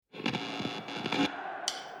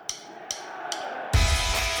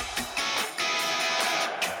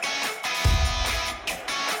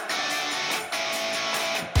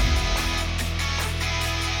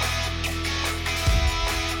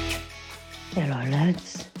Hello,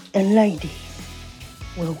 lads and ladies.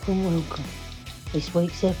 Welcome. This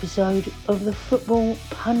week's episode of the Football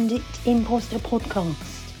Pundit Imposter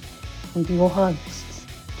Podcast with your hosts,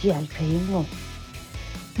 JP and Rob.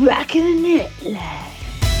 Back in the net, lad.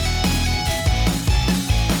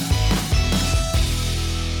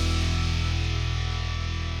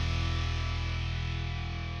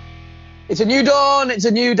 It's a new dawn, it's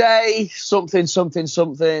a new day,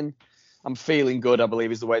 something. I'm feeling good, I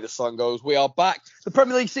believe is the way the song goes. We are back. The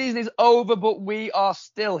Premier League season is over, but we are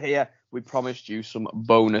still here. We promised you some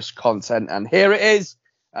bonus content, and here it is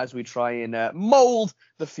as we try and mould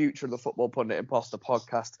the future of the Football Pundit Imposter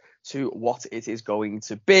podcast to what it is going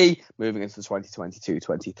to be moving into the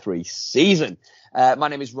 2022-23 season. My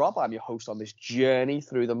name is Rob. I'm your host on this journey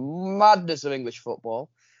through the madness of English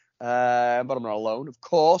football. But I'm not alone, of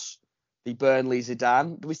course. The Burnley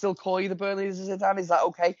Zidane. Do we still call you the Burnley Zidane? Is that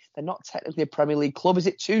okay? They're not technically a Premier League club. Is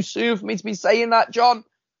it too soon for me to be saying that, John?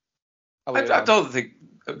 I don't think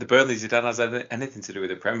the Burnley Zidane has anything to do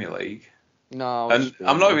with the Premier League. No. And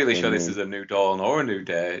I'm not really sure this is a new dawn or a new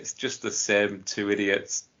day. It's just the same two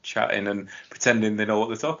idiots chatting and pretending they know what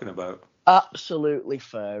they're talking about. Absolutely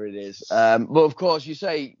fair it is. But of course, you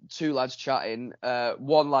say two lads chatting,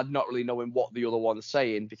 one lad not really knowing what the other one's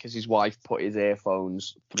saying because his wife put his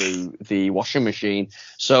earphones through the washing machine.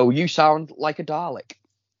 So you sound like a Dalek.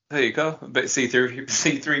 There you go. A bit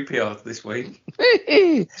C3PO this week.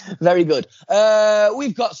 Very good.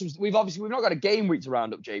 We've not got a game week to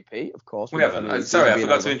round up, JP, of course. We haven't. Sorry, I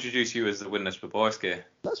forgot to introduce you as the Witness Baborski.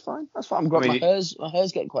 That's fine. My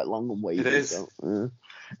hair's getting quite long and wavy. It is. So,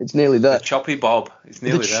 it's nearly there. The choppy bob. It's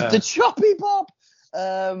nearly there. The choppy bob.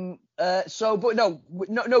 But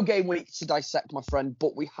no game week to dissect, my friend.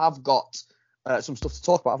 But we have got some stuff to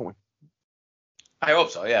talk about, haven't we? I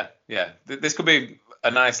hope so. Yeah. This could be a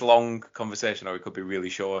nice long conversation, or it could be really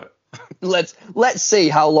short. Let's see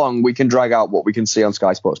how long we can drag out what we can see on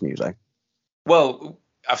Sky Sports News. Well,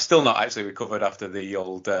 I've still not actually recovered after the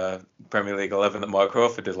old Premier League 11 that Mark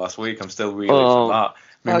Crawford did last week. I'm still reeling from that.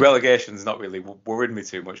 I mean, relegation's not really worried me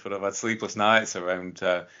too much, but I've had sleepless nights around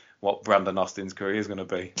what Brandon Austin's career is going to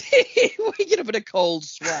be. We get a bit of cold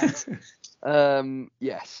sweat.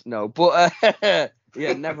 Yes, no, but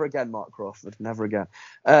yeah, never again, Mark Crawford, never again.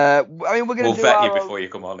 I mean, we'll vet you before you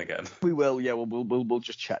come on again. We will, yeah. We'll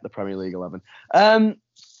just check the Premier League 11.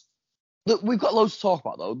 Look, we've got loads to talk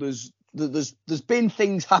about though. There's been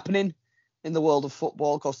things happening in the world of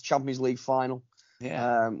football. Of course, the Champions League final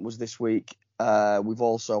was this week. We've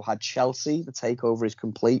also had Chelsea. The takeover is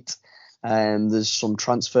complete. There's some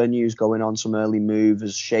transfer news going on, some early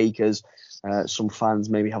movers, shakers. Some fans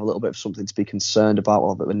maybe have a little bit of something to be concerned about,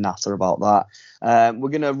 or a bit of a natter about that. We're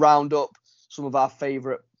going to round up some of our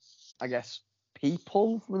favourite, I guess,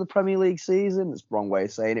 people from the Premier League season. That's the wrong way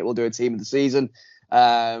of saying it. We'll do a team of the season.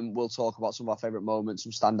 We'll talk about some of our favourite moments,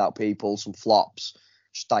 some standout people, some flops,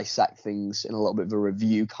 just dissect things in a little bit of a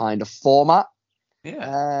review kind of format.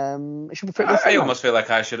 Yeah. It should be pretty good. I almost feel like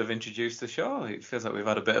I should have introduced the show. It feels like we've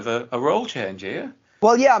had a bit of a role change here.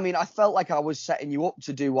 Well, yeah, I mean, I felt like I was setting you up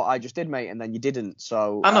to do what I just did, mate, and then you didn't.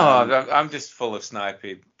 So I know, I'm just full of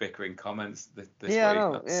snipey, bickering comments this week. Yeah,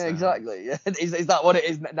 no, yeah, exactly. Yeah. Is that what it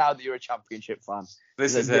is now that you're a Championship fan?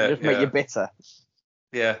 This is it. Just make you bitter.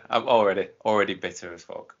 Yeah, I'm already bitter as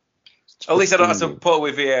fuck. At least I don't have to put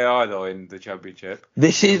with VAR though in the Championship.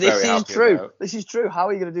 This is true. About. This is true. How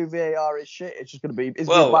are you going to do VAR? Is shit. It's just going to be.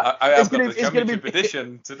 I have got the Championship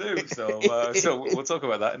edition to do, so we'll talk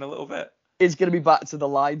about that in a little bit. It's going to be back to the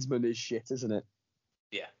linesman is shit, isn't it?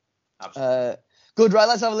 Yeah, absolutely. Good, right,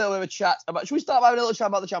 let's have a little bit of a chat about... Should we start by having a little chat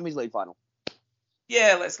about the Champions League final?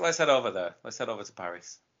 Yeah, let's head over there. Let's head over to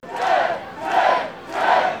Paris.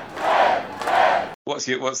 What's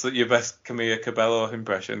your best Camilla Cabello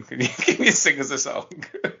impression? Can you sing us a song?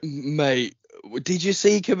 Mate, did you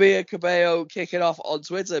see Camilla Cabello kicking off on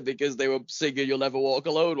Twitter because they were singing You'll Never Walk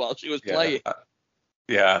Alone while she was playing?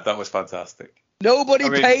 Yeah, that was fantastic. Nobody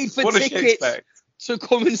paid for tickets to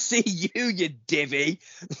come and see you divvy.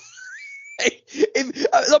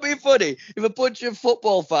 That'd be funny if a bunch of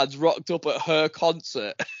football fans rocked up at her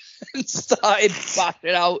concert and started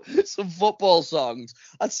bashing out some football songs.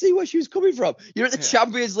 I'd see where she was coming from. You're at the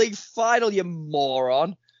Champions League final, you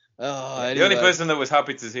moron. The only person that was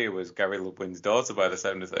happy to see her was Gary Ludwig's daughter, by the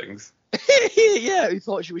sound of things. Yeah, who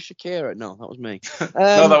thought she was Shakira? No, that was me.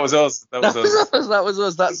 No, that was us. That was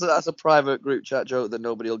us. That's a private group chat joke that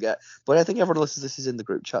nobody will get. But I think everyone listens to this is in the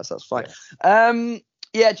group chat, so that's fine.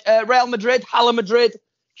 Yeah. Real Madrid, Hala Madrid,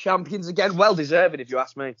 champions again. Well deserving, if you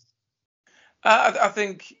ask me. I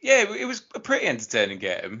think, it was a pretty entertaining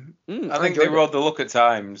game. I think they rode the luck at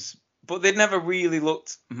times. but they'd never really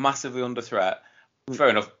looked massively under threat. Fair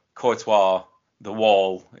enough, Courtois, the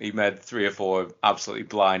wall, he made 3 or 4 absolutely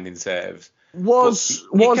blinding saves. Was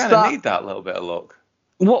you kind of that need that little bit of luck.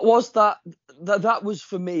 what was that? That was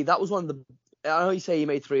for me. That was one of the. I know you say he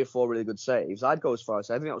made 3 or 4 really good saves. I'd go as far as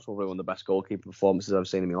say I think that was probably one of the best goalkeeper performances I've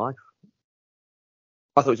seen in my life.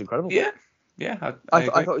 I thought it was incredible. Yeah, I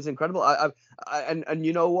thought it was incredible. And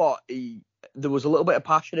you know what? There was a little bit of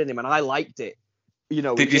passion in him, and I liked it. You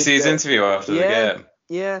know. Did you see his interview after the game?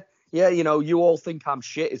 Yeah. You know, you all think I'm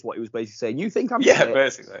shit is what he was basically saying. You think I'm shit? Yeah,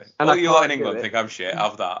 basically. And well, you lot in England think I'm shit.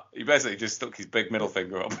 Have that. He basically just stuck his big middle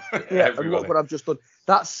finger up. Yeah, and look what I've just done.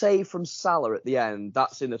 That save from Salah at the end,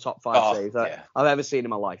 that's in the top 5 saves I've ever seen in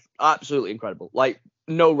my life. Absolutely incredible. Like,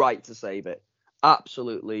 no right to save it.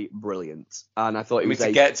 Absolutely brilliant. And I thought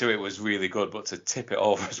to get to it was really good, but to tip it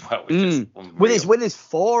over as well was just unreal. With his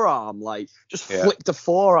forearm, like, just flicked a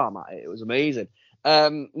forearm at it. It was amazing.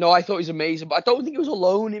 No, I thought he was amazing, but I don't think he was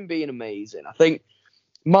alone in being amazing. I think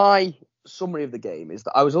my summary of the game is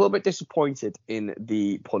that I was a little bit disappointed in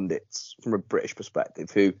the pundits from a British perspective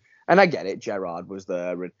who, and I get it, Gerrard was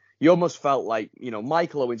there, and you almost felt like, you know,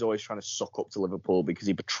 Michael Owen's always trying to suck up to Liverpool because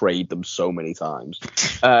he betrayed them so many times.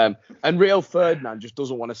 And Rio Ferdinand just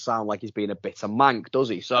doesn't want to sound like he's being a bitter mank, does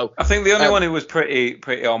he? So I think the only one who was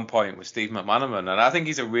pretty on point was Steve McManaman, and I think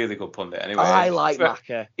he's a really good pundit anyway. I like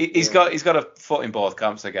Macca. He's got a foot in both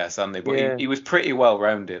camps, I guess, hasn't he? But he was pretty well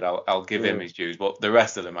rounded. I'll give him his dues. But the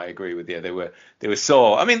rest of them, I agree with you. They were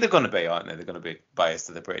so. I mean, they're going to be, aren't they? They're going to be biased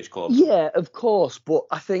to the British club. Yeah, of course. But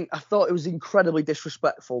I thought it was incredibly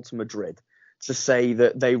disrespectful to Madrid to say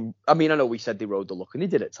that they, I mean, I know we said they rode the luck, and they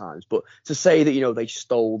did at times, but to say that, you know, they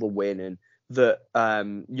stole the win and that,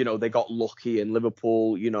 you know, they got lucky and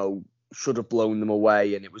Liverpool, you know, should have blown them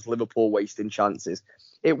away and it was Liverpool wasting chances.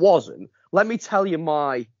 It wasn't. Let me tell you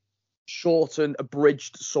my shortened,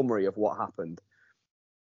 abridged summary of what happened.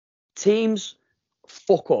 Teams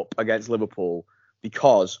fuck up against Liverpool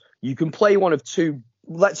because you can play one of two,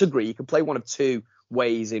 let's agree, you can play one of two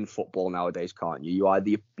ways in football nowadays, can't you? You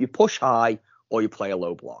either you push high or you play a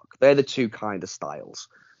low block. They're the two kind of styles,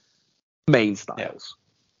 main styles.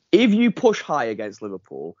 Yeah. If you push high against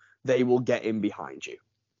Liverpool, they will get in behind you,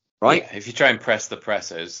 right? Yeah, if you try and press the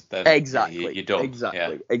pressers, then you're done.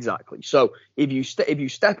 Exactly. So if you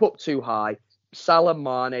step up too high, Salah,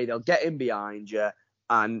 Mane, they'll get in behind you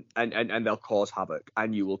and they'll cause havoc,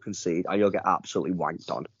 and you will concede, and you'll get absolutely wanked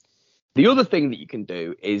on. The other thing that you can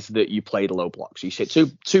do is that you play the low block. So you sit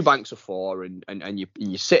two banks of 4 and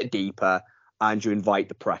you sit deeper and you invite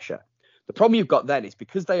the pressure. The problem you've got then is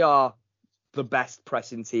because they are the best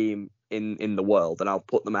pressing team in the world, and I'll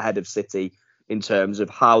put them ahead of City in terms of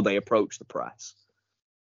how they approach the press.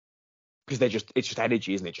 Because it's just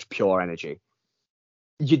energy, isn't it? Just pure energy.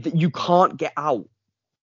 You can't get out.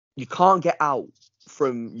 You can't get out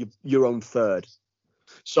from your own third.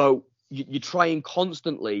 So you try and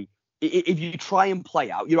constantly, if you try and play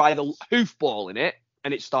out, you're either hoofballing it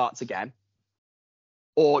and it starts again,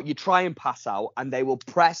 or you try and pass out and they will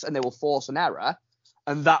press and they will force an error,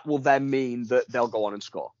 and that will then mean that they'll go on and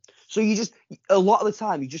score. So a lot of the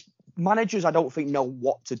time, managers, I don't think, know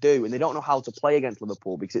what to do, and they don't know how to play against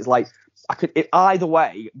Liverpool because it's like, either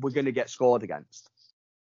way, we're going to get scored against.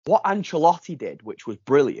 What Ancelotti did, which was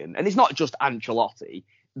brilliant, and it's not just Ancelotti,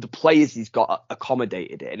 the players he's got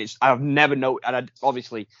accommodated it, and I've never known, and I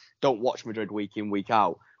obviously don't watch Madrid week in, week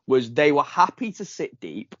out, was they were happy to sit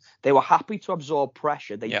deep, they were happy to absorb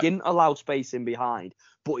pressure, they didn't allow space in behind,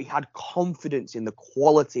 but he had confidence in the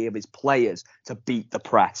quality of his players to beat the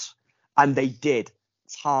press, and they did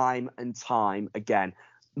time and time again.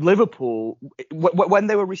 Liverpool, when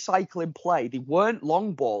they were recycling play, they weren't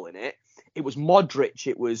long balling it. It was Modric,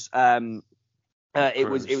 it was it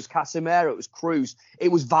was Casemiro, it was Cruz, it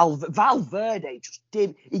was Valverde.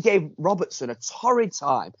 He gave Robertson a torrid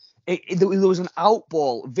time. There was an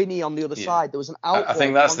outball. Vinny on the other side. There was an outball. I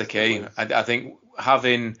think that's constantly the key. I think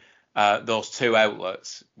having those two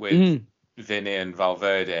outlets with Vinny and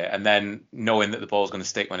Valverde, and then knowing that the ball's going to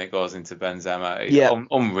stick when it goes into Benzema, is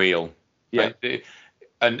unreal. Yeah. Right?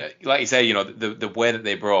 And like you say, you know, the way that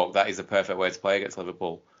they broke, that is the perfect way to play against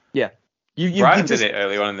Liverpool. Yeah. Brighton did it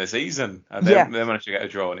earlier on in the season, and they managed to get a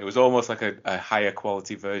draw, and it was almost like a higher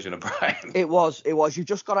quality version of Brighton. It was. You've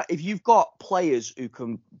just got to, if you've got players who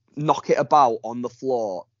can knock it about on the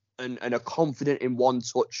floor and are confident in one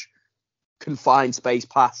touch, confined space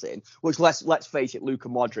passing, which let's face it, Luka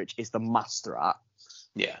Modric is the master at.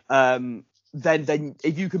 Yeah. Then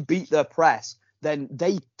if you can beat their press, then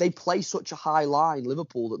they play such a high line,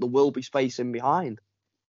 Liverpool, that there will be space in behind.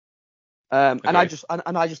 And I just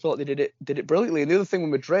thought they did it brilliantly. And the other thing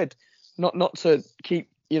with Madrid, not to keep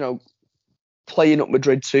playing up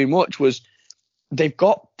Madrid too much was they've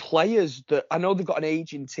got players that I know they've got an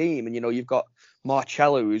aging team, and you've got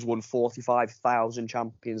Marcelo who's won 45,000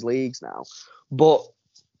 Champions Leagues now, but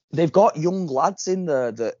they've got young lads in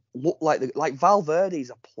there that look like Valverde's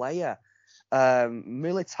a player,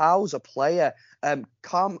 Militao's a player,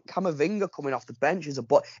 Camavinga coming off the bench is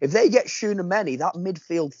but if they get Tchouaméni, that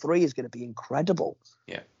midfield three is going to be incredible.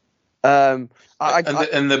 Yeah. And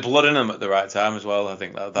the blood in them at the right time as well. I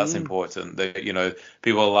think that's important.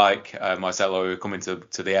 People like Marcelo who are coming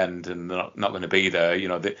to the end and they're not going to be there.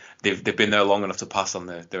 They've been there long enough to pass on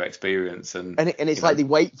their experience and it's like they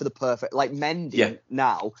wait for the perfect, like Mendy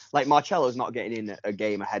now. Like Marcelo's not getting in a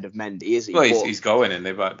game ahead of Mendy, is he? Well, he's going in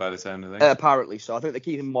by the time of things. Apparently so. I think they're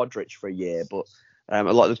keeping Modric for a year, but. A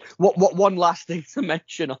lot of this. What one last thing to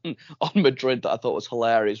mention on Madrid that I thought was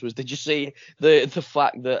hilarious was, did you see the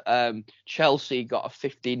fact that Chelsea got a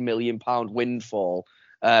 £15 million windfall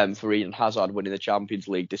for Eden Hazard winning the Champions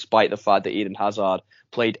League, despite the fact that Eden Hazard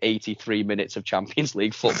played 83 minutes of Champions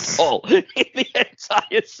League football in the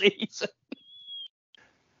entire season?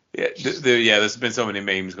 Yeah, there's been so many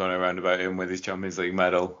memes going around about him with his Champions League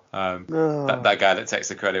medal. That guy that takes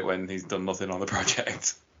the credit when he's done nothing on the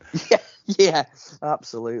project. Yeah,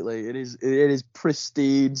 absolutely. It is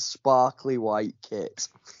pristine, sparkly white kit.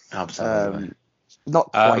 Absolutely.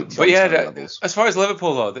 Not quite. But yeah, as far as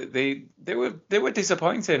Liverpool though, they were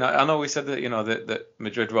disappointing. I know we said that that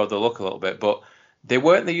Madrid rode the luck a little bit, but they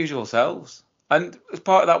weren't the usual selves. And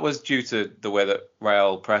part of that was due to the way that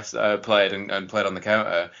Real played and played on the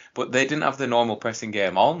counter, but they didn't have the normal pressing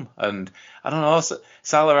game on. And I don't know,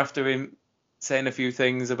 Salah after him saying a few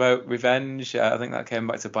things about revenge, I think that came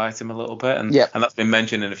back to bite him a little bit, and that's been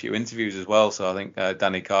mentioned in a few interviews as well. So I think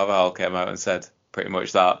Danny Carvajal came out and said pretty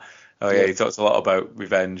much that. He talks a lot about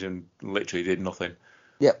revenge and literally did nothing.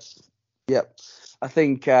 Yep. I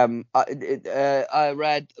think I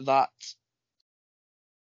read that.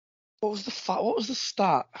 What was the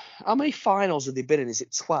stat? How many finals have they been in? Is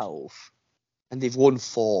it 12? And they've won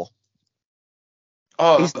 4.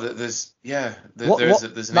 Oh, there's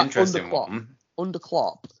an interesting one. Under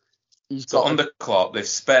Klopp, under Klopp, they've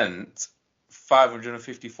spent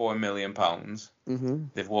 £554 million. Mm-hmm.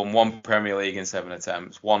 They've won 1 Premier League in 7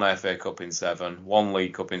 attempts, 1 FA Cup in 7, 1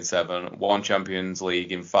 League Cup in 7, 1 Champions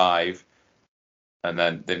League in 5, and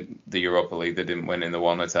then the Europa League they didn't win in the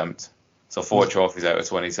 1 attempt. So 4 trophies out of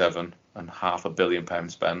 27 and £500 million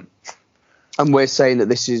spent. And we're saying that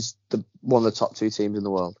this is one of the top 2 teams in the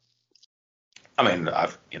world. I mean,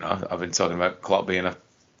 I've been talking about Klopp being a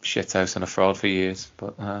shithouse and a fraud for years,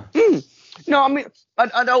 but no, I mean,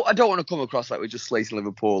 I don't want to come across like we're just slating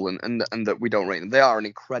Liverpool and that we don't rate them. They are an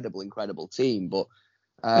incredible team, but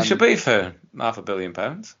they should be for £500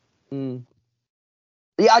 million.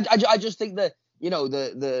 Yeah, I just think that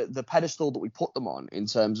the pedestal that we put them on in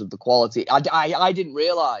terms of the quality. I didn't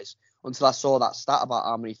realise until I saw that stat about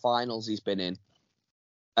how many finals he's been in.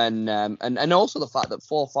 And also the fact that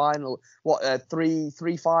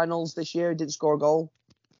 3 finals this year, he didn't score a goal.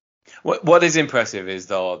 What is impressive is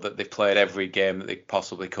though that they've played every game that they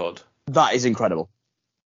possibly could. That is incredible.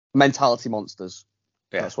 Mentality monsters.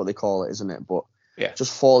 Yeah. That's what they call it, isn't it? But yeah,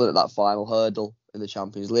 just falling at that final hurdle in the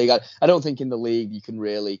Champions League. I don't think in the league you can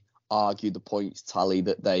really argue the points tally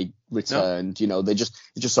that they returned. No. It just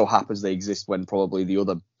so happens they exist when probably the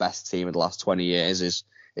other best team of the last 20 years is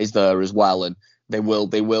there as well, and it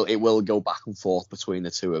will go back and forth between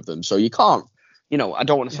the two of them. So you can't, I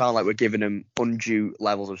don't want to sound like we're giving them undue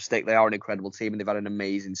levels of stick. They are an incredible team and they've had an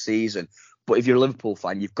amazing season. But if you're a Liverpool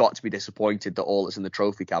fan, you've got to be disappointed that all that's in the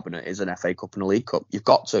trophy cabinet is an FA Cup and a League Cup. You've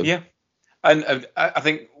got to. Yeah. And I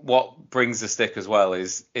think what brings the stick as well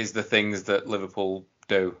is the things that Liverpool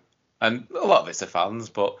do. And a lot of it's the fans,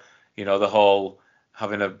 but, the whole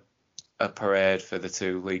having a parade for the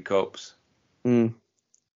 2 League Cups.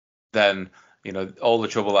 Then, all the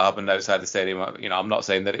trouble that happened outside the stadium, I'm not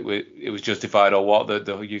saying that it was justified or what,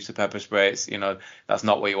 the use of pepper sprays, that's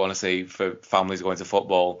not what you want to see for families going to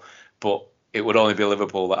football. But it would only be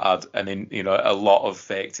Liverpool that had a lot of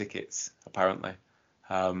fake tickets, apparently.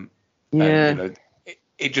 And,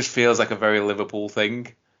 it just feels like a very Liverpool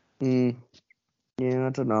thing. Yeah, I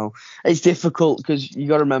don't know. It's difficult because you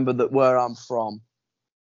got to remember that where I'm from,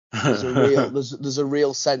 there's a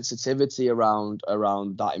real sensitivity around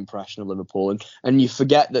that impression of Liverpool, and you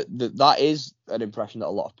forget that is an impression that a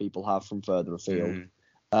lot of people have from further afield.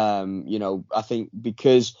 I think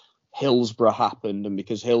because Hillsborough happened and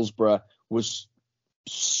because Hillsborough was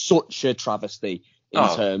such a travesty in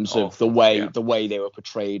terms of the way they were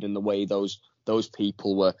portrayed and the way those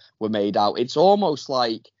people were made out. It's almost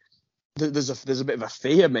like there's a bit of a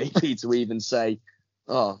fear maybe to even say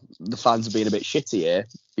the fans are being a bit shitty here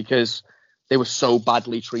because they were so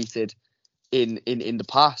badly treated in the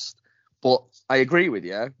past. But I agree with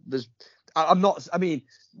you.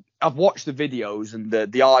 I've watched the videos, and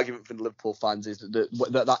the argument for the Liverpool fans is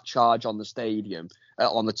that charge on the stadium,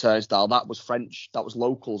 on the turnstile, that was French, that was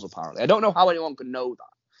locals apparently. I don't know how anyone could know that.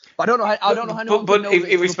 But I don't know how anyone could know. But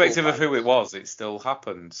irrespective of who it was, it still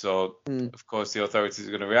happened. So of course the authorities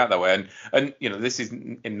are going to react that way. And this is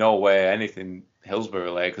in no way anything Hillsborough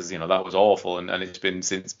related, because that was awful, and it's been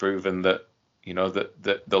since proven that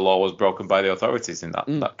that the law was broken by the authorities in that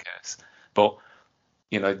case. But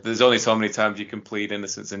there's only so many times you can plead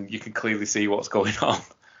innocence, and you can clearly see what's going on.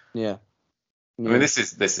 Yeah. I mean, this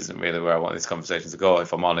isn't really where I want this conversation to go,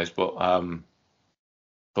 if I'm honest. But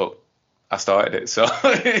I started it, so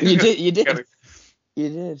you did.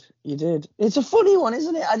 It's a funny one,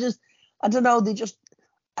 isn't it? I don't know. Do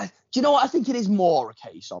you know what I think it is more a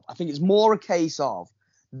case of? I think it's more a case of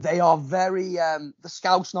they are very the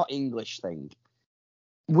Scouse not English thing.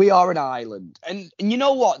 We are an island, and you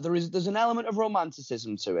know what? There's an element of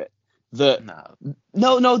romanticism to it.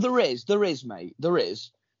 No, there is, mate. There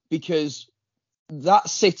is, because that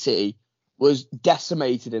city was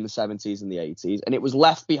decimated in the 70s and the 80s, and it was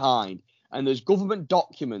left behind. And there's government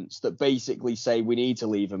documents that basically say we need to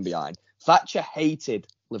leave them behind. Thatcher hated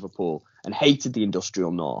Liverpool and hated the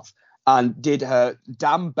industrial north, and did her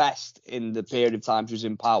damn best in the period of time she was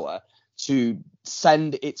in power to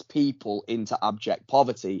send its people into abject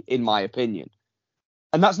poverty, in my opinion.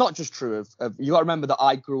 And that's not just true of you got to remember that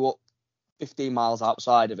I grew up 15 miles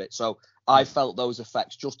outside of it, so I felt those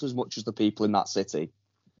effects just as much as the people in that city.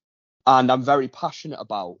 And I'm very passionate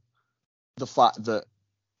about the fact that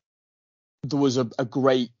there was a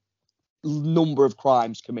great number of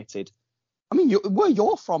crimes committed. I mean, where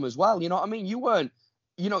you're from as well, you know what I mean? You weren't,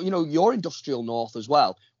 you're industrial north as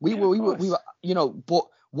well. We were, but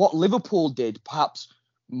what Liverpool did, perhaps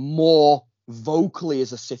more vocally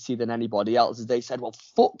as a city than anybody else, is they said, well,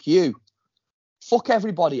 fuck you. Fuck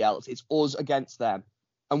everybody else. It's us against them.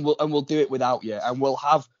 And we'll do it without you. And we'll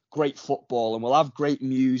have great football, and we'll have great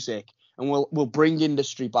music, and we'll bring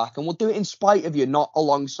industry back, and we'll do it in spite of you, not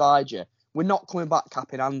alongside you. We're not coming back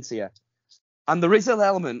capping ante you. And there is an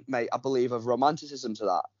element, mate, I believe, of romanticism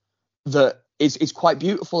to that is quite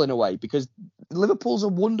beautiful in a way, because Liverpool's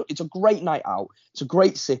it's a great night out. It's a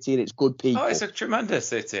great city, and it's good people. Oh, it's a tremendous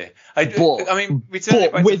city.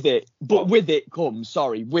 With it comes,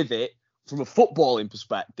 from a footballing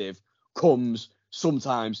perspective, comes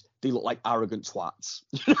sometimes they look like arrogant twats.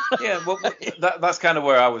 Yeah, well, that's kind of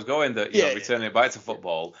where I was going, that returning it back to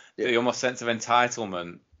football, the almost sense of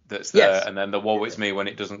entitlement that's there, and then the woe it's me when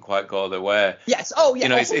it doesn't quite go their way. Yes. Oh,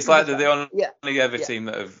 yeah. It's like they're the only ever team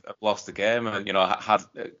that have lost the game and had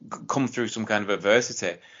come through some kind of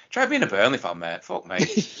adversity. Try being a Burnley fan, mate. Fuck,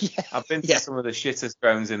 mate. I've been to some of the shittest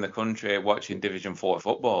grounds in the country watching Division 4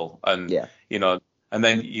 football, and and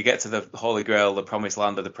then you get to the Holy Grail, the promised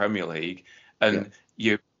land of the Premier League, and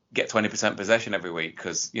you get 20% possession every week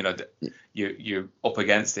because you're up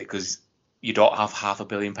against it because you don't have £500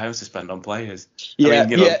 million to spend on players.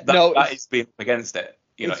 That is being up against it.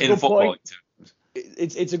 In football.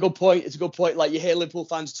 It's a good point. It's a good point. Like, you hear Liverpool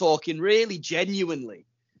fans talking really genuinely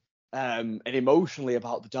and emotionally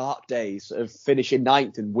about the dark days of finishing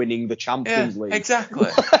ninth and winning the Champions League. Exactly.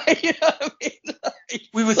 You know what I mean?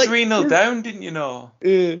 We were 3-0 down, didn't you know?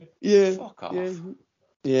 Yeah. Fuck off.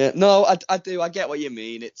 Yeah. No, I do. I get what you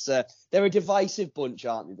mean. It's they're a divisive bunch,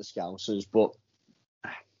 aren't they, the Scousers? But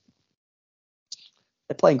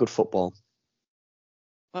they're playing good football.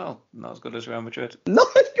 Well, not as good as Real Madrid. Not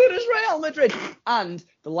as good as Real Madrid. And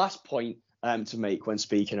the last point to make when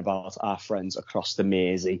speaking about our friends across the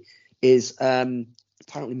Mersey is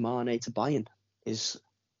apparently Mane to Bayern is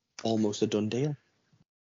almost a done deal.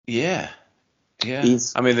 Yeah.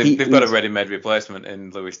 I mean, they've got a ready-made replacement in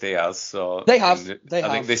Luis Diaz, so they have. I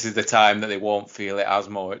think this is the time that they won't feel it as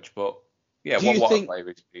much. But yeah, what a player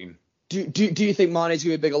he's been. Do you think Mane's going to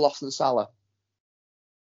be a bigger loss than Salah?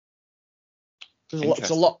 There's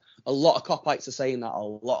a lot of cop-outs are saying that. A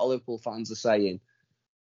lot of Liverpool fans are saying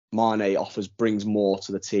Mane brings more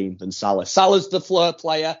to the team than Salah. Salah's the flair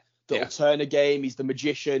player that'll turn a game. He's the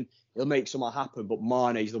magician. He'll make something happen. But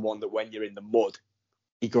Mane's the one that when you're in the mud,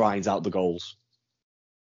 he grinds out the goals.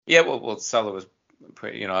 Yeah, well, Salah was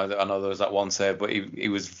pretty. I know there was that one save, but he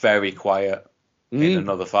was very quiet in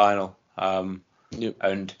another final. And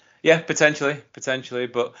yeah, potentially,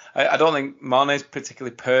 but I don't think Mane's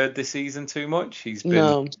particularly purred this season too much. He's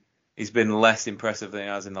been less impressive than he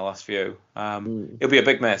has in the last few. He'll be a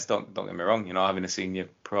big miss. Don't get me wrong. Having a senior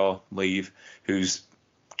pro leave who's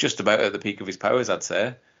just about at the peak of his powers, I'd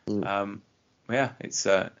say. yeah, it's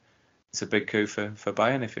a big coup for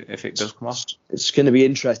Bayern if it does come off. It's going to be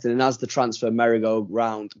interesting. And as the transfer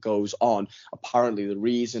merry-go-round goes on, apparently the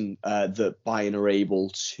reason that Bayern are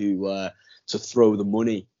able to throw the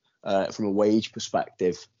money from a wage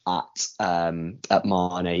perspective at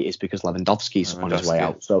Mane is because Lewandowski's on his way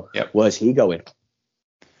out. So Where's he going?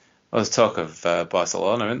 Well, there's talk of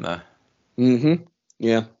Barcelona, isn't there? Mm-hmm.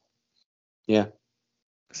 Yeah.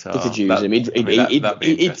 So they could use him.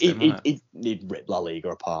 He'd rip La Liga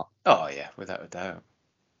apart. Oh yeah, without a doubt.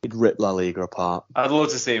 He'd rip La Liga apart. I'd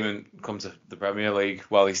love to see him come to the Premier League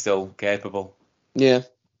while he's still capable. Yeah,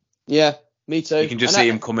 me too. You can just see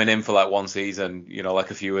him coming in for like one season,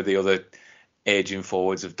 like a few of the other aging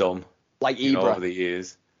forwards have done, like Ibra over the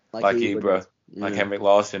years, like Ibra, like Henrik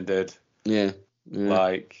Larsson did,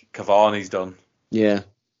 like Cavani's done. Yeah,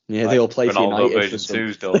 they all play for United. version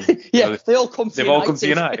 2's done. They all come to They've United. all come to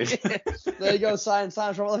United. There you go, sign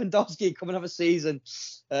from Lewandowski, come and have a season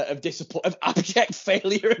of abject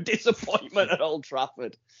failure and disappointment at Old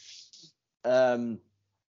Trafford. It'll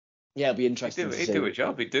be interesting. He'd do a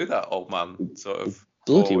job. He'd do that old man sort of.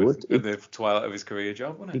 Bloody would. In the twilight of his career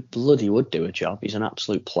job, wouldn't he? He bloody would do a job. He's an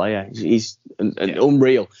absolute player. He's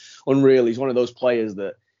unreal. He's one of those players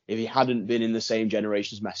that if he hadn't been in the same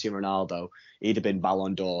generation as Messi and Ronaldo, he'd have been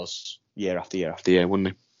Ballon d'Ors year after year after year, wouldn't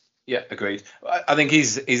he? Yeah, agreed. I think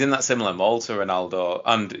he's in that similar mold to Ronaldo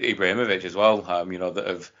and Ibrahimovic as well.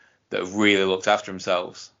 That have really looked after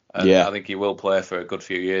themselves. And I think he will play for a good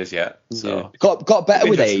few years yet. So got better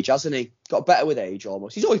with age, hasn't he? Got better with age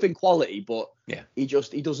almost. He's always been quality, but he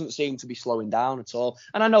doesn't seem to be slowing down at all.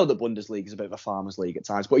 And I know the Bundesliga is a bit of a farmers' league at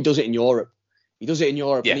times, but he does it in Europe. And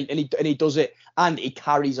he does it, and he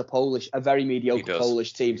carries a very mediocre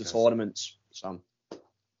Polish team to tournaments. So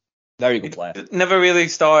very good player. Never really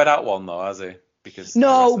started out one though, has he? Because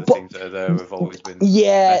the teams that are there have always been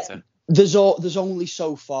better. There's only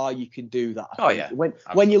so far you can do that.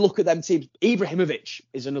 When you look at them teams, Ibrahimovic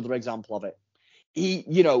is another example of it.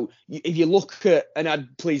 If you look at,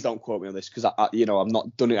 and please don't quote me on this because I'm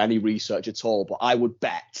not done any research at all, but I would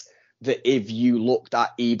bet that if you looked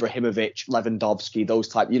at Ibrahimovic, Lewandowski, those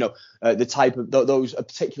type, the type of those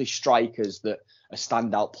particularly strikers that are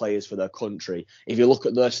standout players for their country, if you look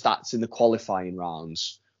at their stats in the qualifying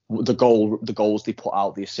rounds, the goals they put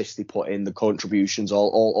out, the assists they put in, the contributions,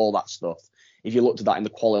 all that stuff. If you looked at that in the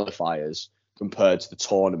qualifiers compared to the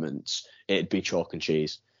tournaments, it'd be chalk and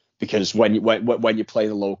cheese. Because when you play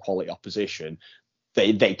the low quality opposition,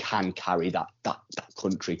 they can carry that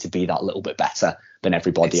country to be that little bit better than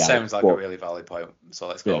everybody else. Sounds like a really valid point. So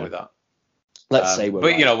let's go with that. Let's say we're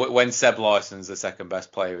right. When Seb Larsson's the second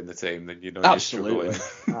best player in the team, then absolutely, you're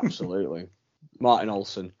struggling. Absolutely. Martin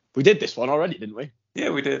Olsen. We did this one already, didn't we?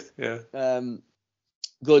 Yeah, we did. Yeah.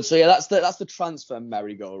 Good. So that's the transfer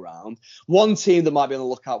merry-go-round. One team that might be on the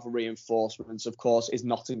lookout for reinforcements, of course, is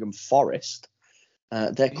Nottingham Forest.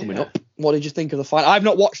 They're coming up. What did you think of the final? I've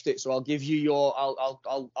not watched it, so I'll give you your.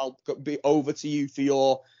 I'll be over to you for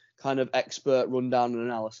your kind of expert rundown and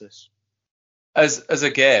analysis. As a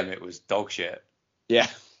game, it was dog shit. Yeah.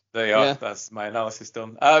 There you are. Yeah. That's my analysis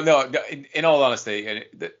done. No, in all honesty,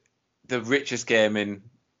 the richest game in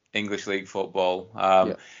English league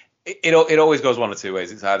football. It always goes one of two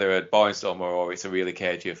ways. It's either a barnstormer or it's a really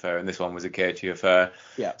cagey affair, and this one was a cagey affair.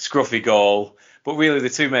 Yeah. Scruffy goal. But really, the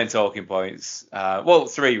two main talking points,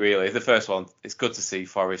 three really. The first one, it's good to see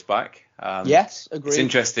Forest back. Yes, agreed. It's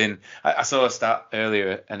interesting. I saw a stat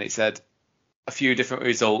earlier, and it said a few different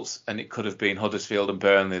results, and it could have been Huddersfield and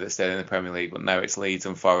Burnley that stayed in the Premier League, but now it's Leeds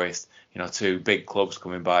and Forest, two big clubs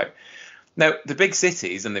coming back. Now, the big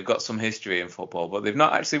cities, and they've got some history in football, but they've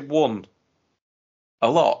not actually won a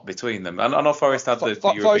lot between them. I know Forest had the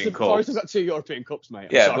European Cup. Forest has got 2 European Cups, mate.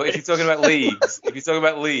 Yeah, but if you're talking about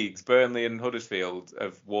leagues, Burnley and Huddersfield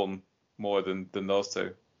have won more than those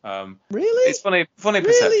two. Really? It's funny perception.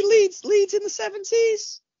 Really? Leeds in the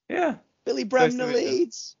 70s? Yeah. Billy Bremner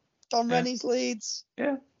Leeds? Don Rennie's Leeds?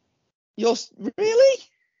 Yeah. You're really?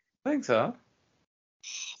 I think so.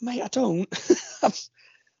 Mate, I don't.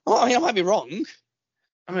 I might be wrong.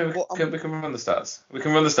 I mean, we can run the stats. We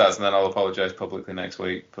can run the stats, and then I'll apologise publicly next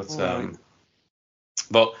week. But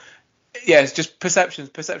it's just perceptions.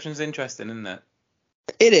 Perception's interesting, isn't it?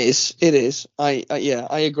 It is. I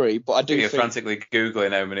agree. But I do. You're frantically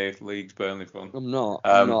googling how many leagues Burnley won. I'm not.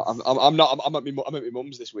 I'm at my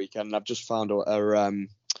mum's this weekend, and I've just found her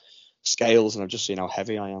scales, and I've just seen how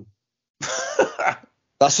heavy I am.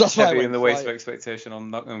 That's heavy in the weight of expectation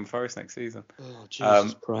on Nottingham Forest next season. Oh,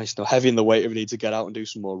 Jesus Christ. No, heavy in the weight of need to get out and do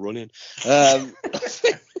some more running.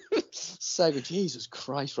 Sega, Jesus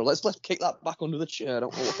Christ, bro. Let's kick that back under the chair.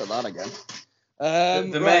 Don't look at that again.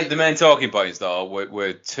 The main talking points though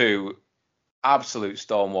were two absolute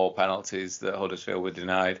stonewall penalties that Huddersfield were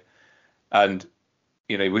denied, and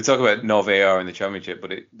we talk about no VAR in the Championship,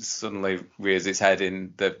 but it suddenly rears its head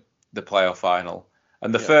in the playoff final.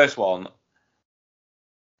 And the first one,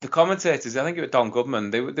 the commentators, I think it was Don Goodman,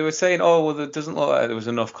 they were saying, oh well, it doesn't look like there was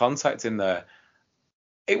enough contact in there.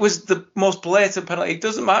 It was the most blatant penalty. It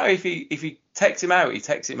doesn't matter if he takes him out, he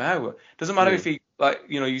takes him out. It doesn't matter if he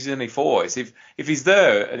uses any force. If he's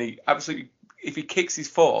there and if he kicks his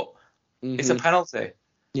foot, it's a penalty.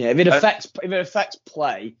 Yeah, if it affects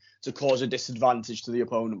play to cause a disadvantage to the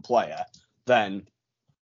opponent player, then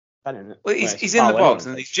well, he's in the box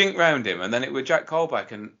and he's jinked round him, and then it was Jack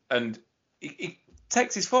Colback and he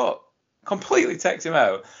takes his foot, completely takes him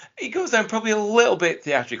out. He goes down probably a little bit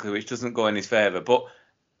theatrically, which doesn't go in his favour, but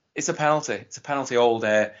it's a penalty. It's a penalty all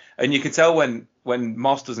day. And you can tell when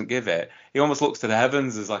Moss doesn't give it, he almost looks to the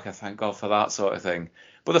heavens as like a thank God for that sort of thing.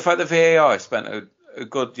 But the fact that VAR spent a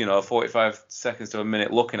good, 45 seconds to a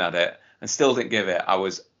minute looking at it and still didn't give it, I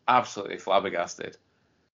was absolutely flabbergasted.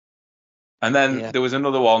 And then there was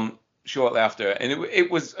another one shortly after, and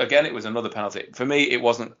it was another penalty. For me, it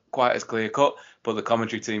wasn't quite as clear cut, but the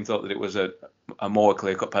commentary team thought that it was a more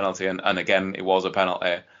clear cut penalty, and again, it was a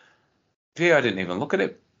penalty. VAR didn't even look at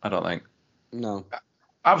it, I don't think. No.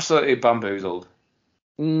 Absolutely bamboozled.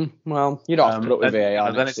 Well, you don't have to put up with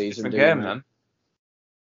VAR next season, do you? Man.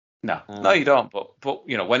 No, you don't. But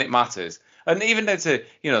when it matters, and even down to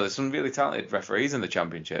there's some really talented referees in the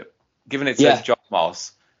Championship. Giving it to John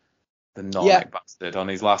Moss, the non-neck bastard, on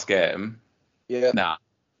his last game. Yeah. Nah,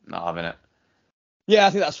 not having it. Yeah, I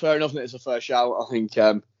think that's fair enough. It's a fair shout. I think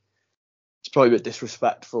it's probably a bit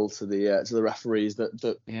disrespectful to the referees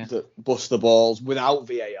that bust the balls without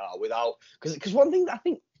VAR, because one thing that I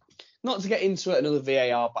think, not to get into another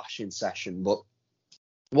VAR bashing session, but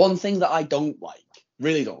one thing that I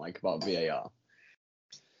really don't like about VAR,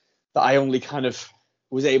 that I only kind of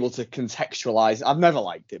was able to contextualize. I've never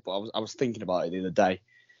liked it, but I was thinking about it the other day.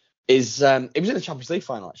 Is it was in the Champions League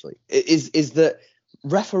final actually? Is that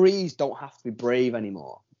referees don't have to be brave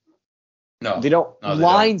anymore? No, they don't. No, they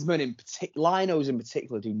Linesmen linos in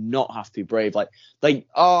particular do not have to be brave. Like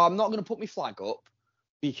I'm not going to put my flag up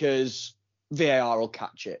because VAR will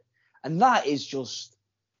catch it, and that is just,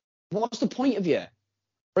 what's the point of you?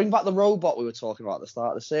 Bring back the robot we were talking about at the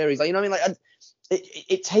start of the series. Like, you know what I mean? Like,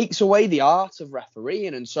 it takes away the art of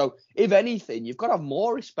refereeing. And so, if anything, you've got to have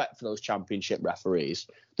more respect for those Championship referees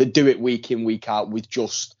that do it week in, week out with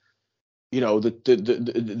just,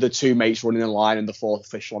 the two mates running the line and the fourth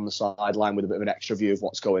official on the sideline with a bit of an extra view of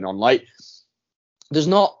what's going on. Like, there's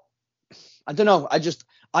not, I don't know.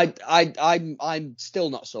 I'm still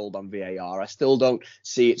not sold on VAR. I still don't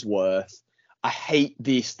see its worth. I hate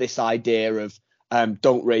this idea of,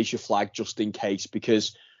 don't raise your flag just in case,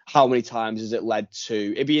 because how many times has it led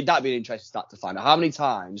to, that'd be an interesting stat to find out, how many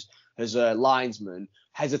times has a linesman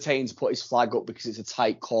hesitating to put his flag up because it's a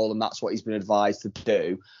tight call and that's what he's been advised to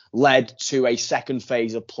do, led to a second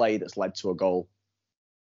phase of play that's led to a goal?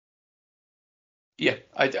 Yeah,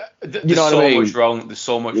 there's much wrong. There's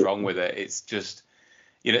so much wrong with it. It's just,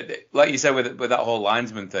 like you said with that whole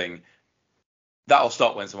linesman thing, that'll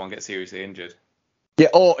stop when someone gets seriously injured. Yeah.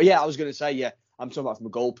 Oh, yeah. I was going to say, yeah. I'm talking about from a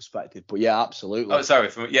goal perspective, but yeah, absolutely. Oh, sorry.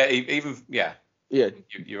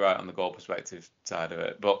 You're right on the goal perspective side of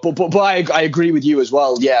it, but I agree with you as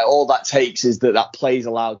well. Yeah, all that takes is that play's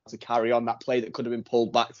allowed to carry on. That play that could have been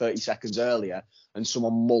pulled back 30 seconds earlier, and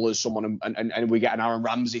someone mullers someone, and we get an Aaron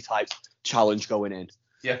Ramsey type challenge going in.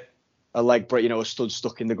 Yeah, a leg break, a stud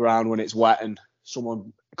stuck in the ground when it's wet, and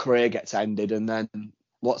someone career gets ended, and then.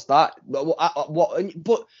 What's that?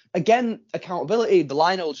 But again, accountability. The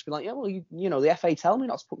line will just be like, yeah, well, the FA tell me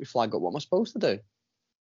not to put my flag up. What am I supposed to do?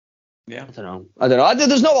 Yeah, I don't know.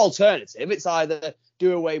 There's no alternative. It's either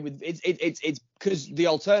do away with it's because the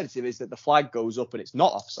alternative is that the flag goes up and it's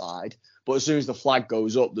not offside. But as soon as the flag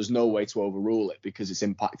goes up, there's no way to overrule it because it's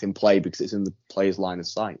impacting play because it's in the player's line of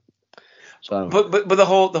sight. So, but the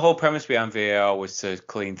whole premise behind VAR was to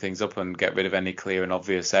clean things up and get rid of any clear and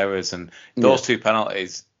obvious errors, and those two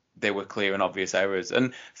penalties, they were clear and obvious errors.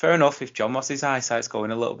 And fair enough, if John Moss's eyesight's going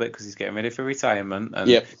a little bit because he's getting ready for retirement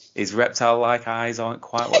and his reptile-like eyes aren't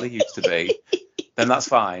quite what they used to be, then that's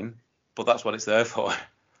fine. But that's what it's there for.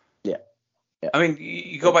 Yeah. I mean,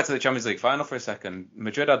 you go back to the Champions League final for a second.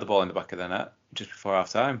 Madrid had the ball in the back of the net just before half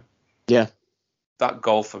time. Yeah. That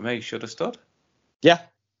goal for me should have stood. Yeah.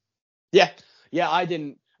 Yeah, I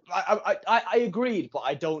didn't. I agreed, but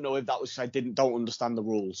I don't know if that was because I don't understand the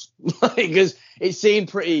rules. Because it seemed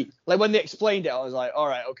pretty, like when they explained it, I was like, all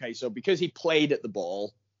right, okay, so because he played at the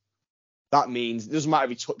ball, that means it doesn't matter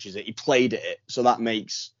if he touches it, he played at it, so that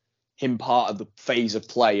makes him part of the phase of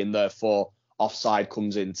play, and therefore offside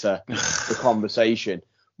comes into the conversation.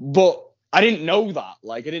 But I didn't know that.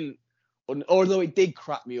 Like, I didn't, although it did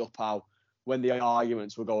crack me up how when the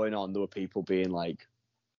arguments were going on, there were people being like,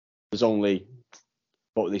 there's only,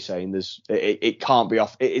 what were they saying? It can't be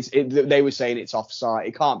off. They were saying it's offside.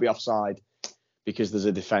 It can't be offside because there's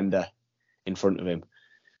a defender in front of him.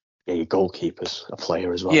 Yeah, your goalkeeper's a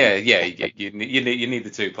player as well. Yeah. You need the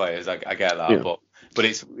two players. I get that, yeah. But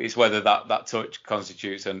it's whether that touch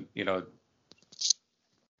constitutes him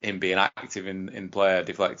being active in player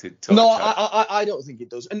deflected touch. No, I don't think it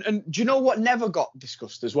does. And do you know what never got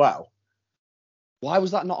discussed as well? Why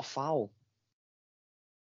was that not a foul?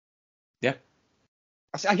 Yeah.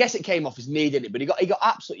 I guess it came off his knee, didn't it? But he got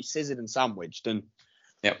absolutely scissored and sandwiched. And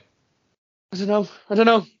yep. I don't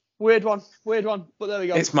know. Weird one. But there we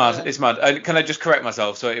go. It's mad. It's mad. Can I just correct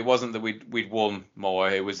myself? So it wasn't that we'd won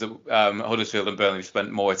more. It was that Huddersfield and Burnley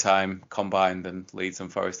spent more time combined than Leeds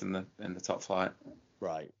and Forest in the top flight.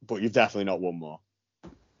 Right. But you've definitely not won more.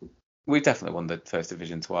 We've definitely won the First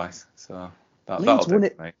Division twice. So Leeds won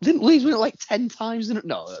it. Didn't Leeds win it like 10 times?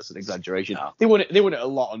 No, that's an exaggeration. No. They won it a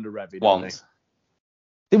lot under Revie. Once.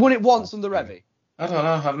 They won it once under Revie. I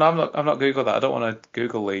don't know. I've not googled that. I don't want to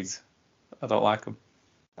Google Leeds. I don't like them.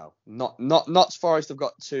 No, not Forest have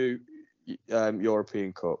got 2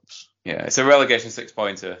 European Cups. Yeah, it's a relegation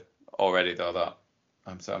 6-pointer already though. That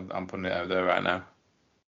I'm putting it out there right now.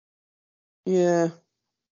 Yeah,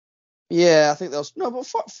 I think they'll. No, but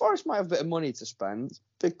Forest might have a bit of money to spend.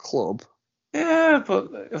 Big club. Yeah, but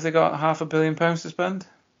have they got £500 million to spend?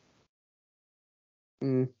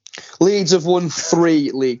 Leeds have won 3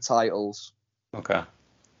 league titles. Okay.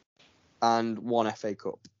 And 1 FA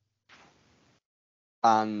Cup.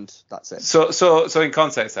 And that's it. So in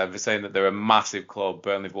context, I'd be saying that they're a massive club.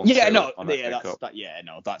 Burnley won. That's fair.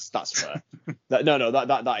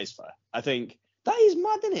 that is fair. I think that is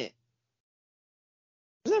mad, isn't it?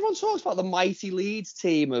 Because everyone talks about the mighty Leeds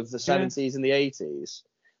team of the 70s and the 80s.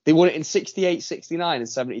 They won it in 68, 69 and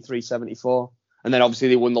 73, 74. And then obviously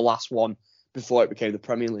they won the last one before it became the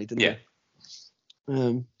Premier League, didn't they?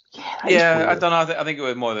 Yeah, I don't know. I think it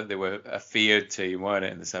was more that they were a feared team, weren't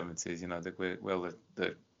it, in the 70s? You know,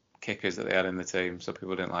 the kickers that they had in the team, so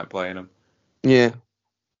people didn't like playing them. Yeah.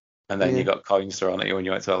 And then you got coins thrown at you when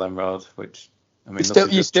you went to Ellen Road, which, I mean,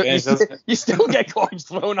 you still get coins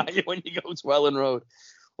thrown at you when you go to Ellen Road,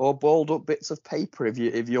 or balled up bits of paper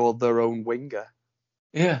if you're their own winger.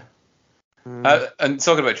 Yeah. And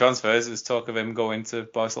talking about transfers, there's talk of him going to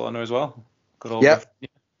Barcelona as well.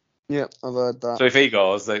 Yeah, I've heard that. So if he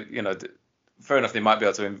goes, fair enough, they might be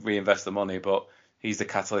able to reinvest the money, but he's the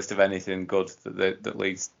catalyst of anything good that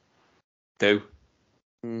Leeds do.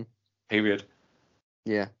 Period.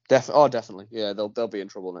 Yeah, definitely. Yeah, they'll be in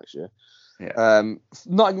trouble next year. Yeah.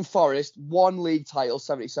 Nottingham Forest, 1 league title,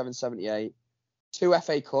 77, 78, 2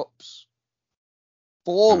 FA Cups,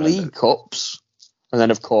 4 league cups, and then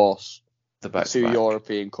of course the 2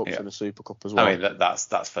 European Cups and a Super Cup as well. I mean, that's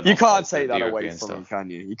phenomenal. You can't take that away from them, can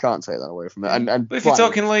you? You can't take that away from it. And but if you're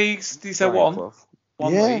talking leagues, do you say one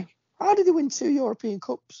league? How did they win 2 European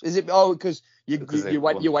Cups? Is it because you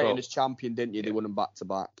went in as champion, didn't you? They won them back to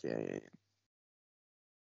back. Yeah.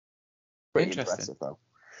 Pretty impressive though.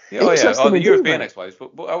 Yeah, the European exploits,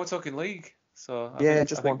 but I was talking league. So I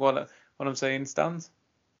think what I'm saying stands.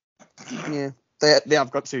 Yeah, they have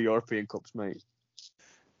got 2 European Cups, mate.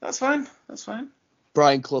 That's fine.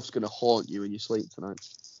 Brian Clough's going to haunt you in your sleep tonight.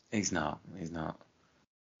 He's not.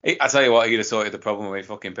 I tell you what, he'd have sorted the problem with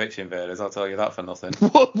fucking pitch invaders. I'll tell you that for nothing.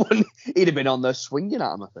 He'd have been on there swinging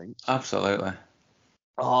at him, I think. Absolutely.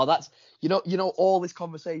 Oh, that's you know all this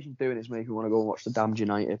conversation doing is making me want to go and watch the damned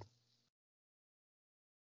United.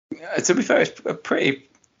 To be fair, it's a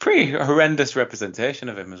pretty horrendous representation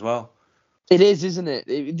of him as well. It is, isn't it?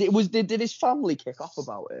 Did his family kick off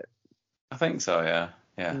about it? I think so, yeah.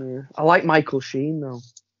 I like Michael Sheen though.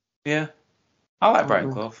 Yeah. I like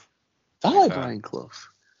Brian Clough. I like Brian Clough.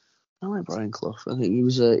 I think he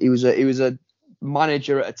was a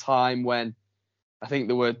manager at a time when I think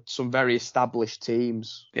there were some very established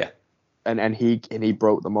teams. Yeah. And he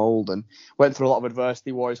broke the mold and went through a lot of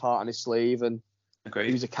adversity, wore his heart on his sleeve, and agreed.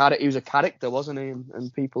 He was a character, wasn't he?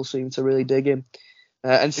 And people seemed to really dig him.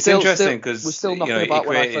 And it's interesting because we're still knocking about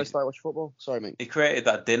when I first started watching football. Sorry, mate. He created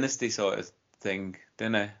that dynasty sort of thing,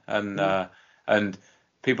 didn't he? And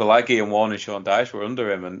people like Ian Warne and Sean Dyche were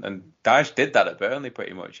under him, and Dyche did that at Burnley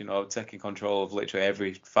pretty much, taking control of literally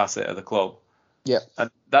every facet of the club. Yeah.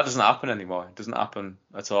 And that doesn't happen anymore. It doesn't happen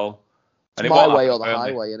at all. And it's my way or the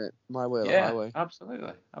highway, innit? My way or the highway.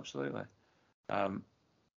 Absolutely.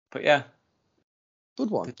 But yeah, Good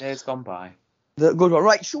one. The days gone by. The good one.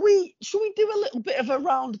 Right, should we do a little bit of a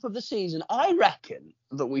roundup of the season? I reckon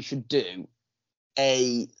that we should do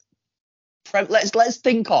let's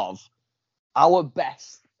think of our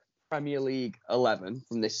best Premier League 11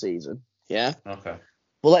 from this season. Yeah? Okay.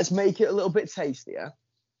 Well, let's make it a little bit tastier.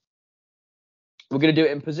 We're going to do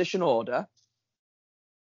it in position order.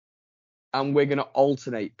 And we're going to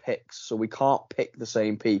alternate picks, so we can't pick the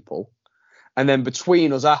same people. And then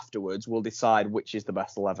between us afterwards, we'll decide which is the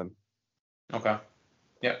best 11. Okay.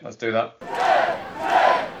 Yeah, let's do that.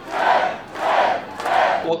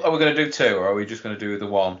 Well, are we going to do 2, or are we just going to do the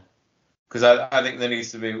 1? Because I think there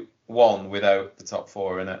needs to be 1 without the top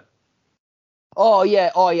 4 in it. Oh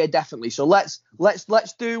yeah, definitely. So let's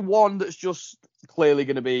do 1 that's just clearly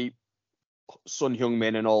going to be Son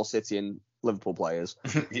Heung-min and all City and Liverpool players.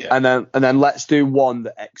 Yeah. And then let's do 1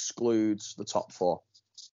 that excludes the top 4.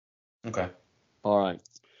 Okay. All right.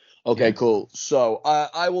 Okay, yeah. Cool. So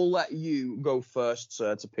I will let you go first,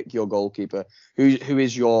 sir, to pick your goalkeeper. Who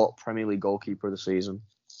is your Premier League goalkeeper of the season?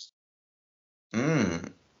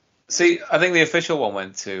 See, I think the official one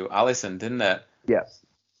went to Alisson, didn't it? Yeah.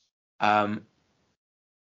 I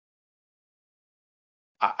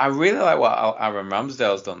really like what Aaron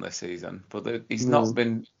Ramsdale's done this season, but he's not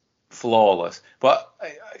been flawless. But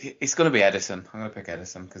it's going to be Ederson. I'm going to pick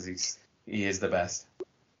Ederson because he is the best.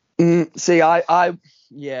 See,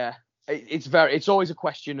 it's always a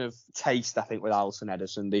question of taste, I think, with Alisson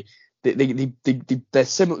Ederson. They're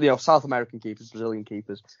similar, South American keepers, Brazilian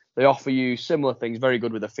keepers. They offer you similar things. Very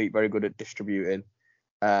good with their feet, very good at distributing.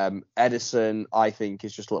 Ederson, I think,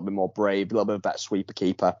 is just a little bit more brave, a little bit of a better sweeper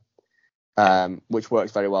keeper, which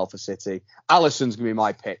works very well for City. Alisson's gonna be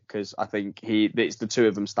my pick because I think it's the two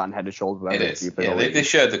of them stand head and shoulders. It is. Yeah, they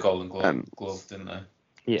shared the Golden Glove, didn't they?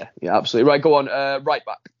 Yeah, absolutely. Right, go on. Right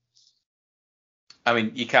back. I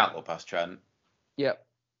mean, you can't look past Trent. Yep.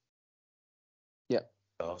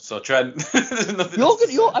 So Trent,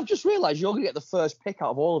 I've just realised you're gonna get the first pick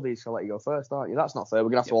out of all of these, so I'll let you go first, aren't you? That's not fair.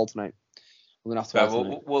 We're gonna have to alternate.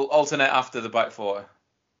 We'll alternate after the back 4.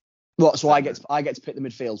 What? So I get to pick the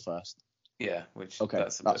midfield first. Yeah, which okay,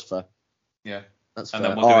 that's fair. Yeah, that's fair.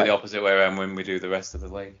 And then we'll do it the opposite way around when we do the rest of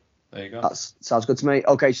the league. There you go. That sounds good to me.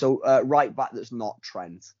 Okay, so right back that's not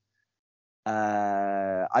Trent.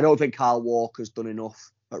 I don't think Kyle Walker's done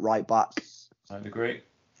enough at right back. I'd agree.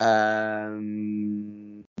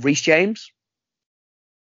 Reece James.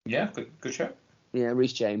 Yeah, good show. Yeah,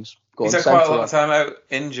 Reece James. He's had quite a lot of time out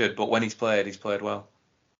injured, but when he's played well.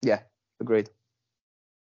 Yeah, agreed.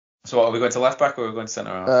 So what, are we going to left back or are we going to centre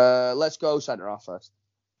half? Let's go centre half first.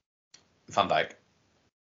 Van Dijk.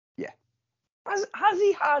 Yeah. Has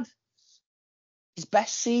he had his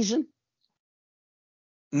best season?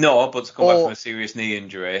 No, but to come back from a serious knee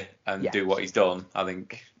injury and do what he's done, I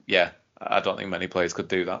think, I don't think many players could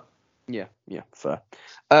do that. Yeah, fair.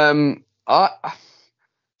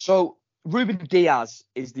 So Ruben Diaz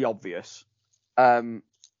is the obvious. I'm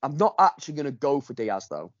not actually going to go for Diaz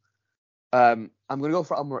though. I'm going to go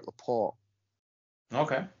for Aymeric Laporte.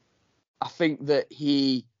 Okay. I think that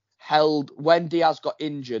he held when Diaz got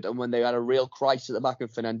injured and when they had a real crisis at the back and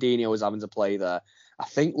Fernandinho was having to play there. I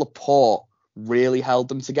think Laporte really held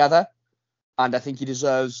them together, and I think he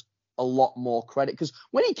deserves a lot more credit because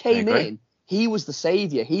when he came in, he was the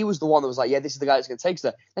saviour. He was the one that was like, yeah, this is the guy that's going to take us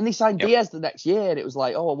there. Then they signed Diaz the next year, and it was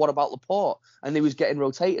like, oh, well, what about Laporte? And he was getting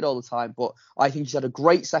rotated all the time. But I think he's had a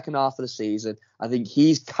great second half of the season. I think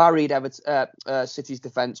he's carried City's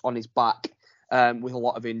defence on his back with a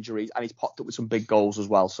lot of injuries, and he's popped up with some big goals as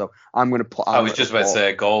well. So I'm going to put. I was just about to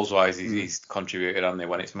say, goals-wise, he's contributed, hasn't he,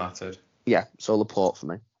 when it's mattered? Yeah, so Laporte for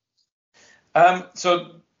me.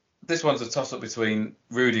 So this one's a toss-up between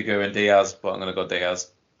Rudiger and Diaz, but I'm going to go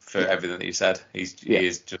Diaz for everything that you said. He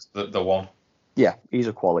is just the one. Yeah, he's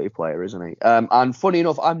a quality player, isn't he? And funny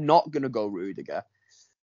enough, I'm not going to go Rudiger.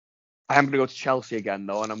 I am going to go to Chelsea again,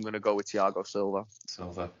 though, and I'm going to go with Thiago Silva.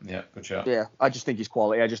 Yeah, good shot. Yeah, I just think he's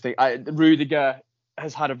quality. I just think Rudiger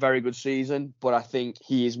has had a very good season, but I think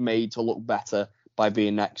he is made to look better by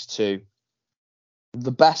being next to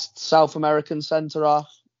the best South American centre-half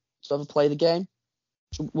to ever play the game,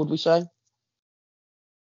 would we say?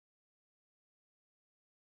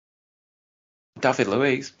 David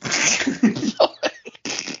Luiz.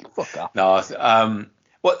 Fuck off. No,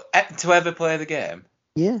 what to ever play the game?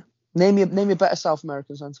 Yeah. Name me a better South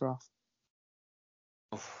American centre-half.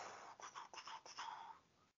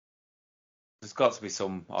 There's got to be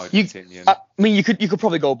some Argentinian. I mean, you could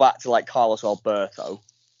probably go back to like Carlos Alberto.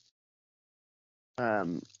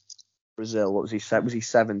 Brazil, what was he? Was he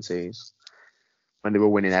 70s when they were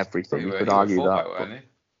winning everything? You could argue that.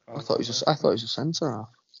 I thought he was a centre half.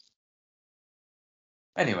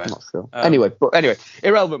 Anyway. I'm not sure. Anyway,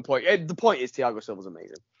 irrelevant point. The point is Thiago Silva's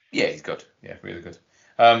amazing. Yeah, he's good. Yeah, really good.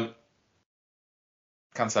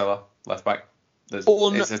 Cancelo, left back.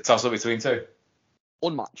 It's a toss-up between two.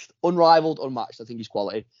 Unmatched. Unrivaled, unmatched. I think he's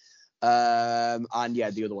quality. And yeah,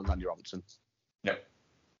 the other one's Andy Robertson. Yep.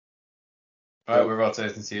 All right, we're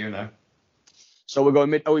rotating to you now. So we're going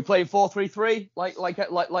mid. Are we playing 4-3-3 like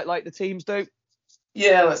the teams do?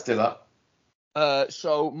 Yeah, let's do that.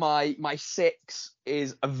 So my 6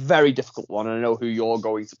 is a very difficult one, and I know who you're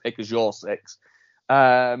going to pick as your 6.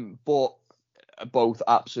 But both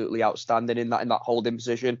absolutely outstanding in that holding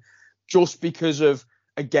position, just because of,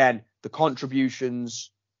 again, the contributions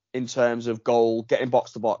in terms of goal, getting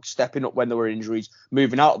box to box, stepping up when there were injuries,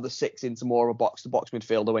 moving out of the 6 into more of a box to box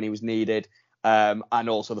midfielder when he was needed, and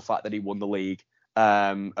also the fact that he won the league.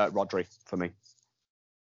 Rodri for me.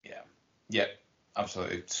 Yeah,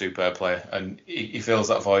 absolutely superb player, and he fills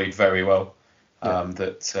that void very well.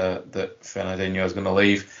 That Fernandinho is going to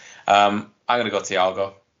leave. I'm going to go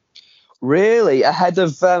Thiago. Really, ahead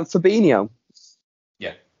of Fabinho?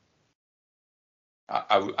 Yeah,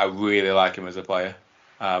 I really like him as a player,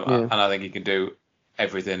 and I think he can do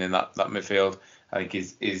everything in that midfield. I think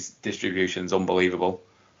his distribution's unbelievable.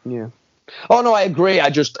 Yeah. Oh no, I agree. I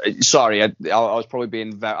was probably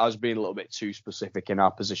being a little bit too specific in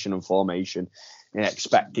our position and formation, in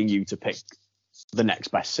expecting you to pick the next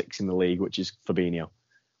best 6 in the league, which is Fabinho,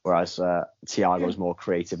 whereas Thiago's more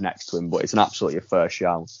creative next to him. But it's absolutely a fair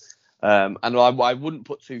shout. And I wouldn't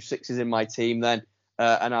put 2 6s in my team then,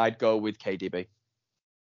 and I'd go with KDB.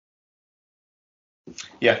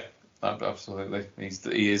 Yeah, absolutely.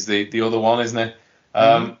 He is the other one, isn't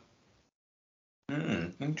he?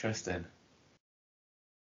 Interesting.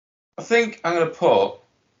 I think I'm going to put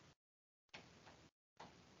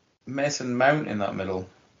Mason Mount in that middle.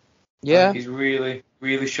 Yeah. He's really,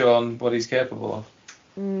 really shown what he's capable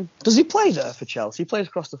of. Does he play there for Chelsea? He plays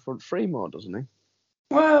across the front 3 more, doesn't he?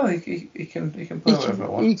 Well, he can play whatever he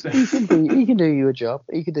wants. He can do you a job.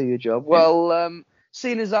 He can do you a job. Well,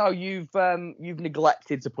 seeing as how you've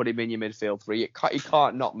neglected to put him in your midfield 3, he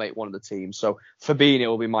can't not make one of the teams. So Fabinho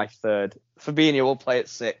will be my 3rd. Fabinho will play at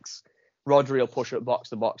 6. Rodri will push up box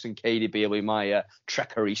to box, and KDB will be my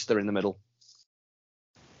Trequarista in the middle.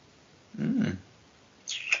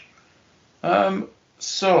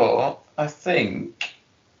 So I think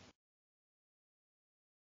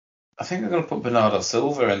I'm going to put Bernardo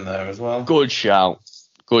Silva in there as well. Good shout.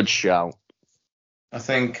 I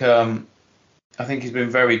think he's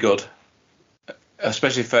been very good,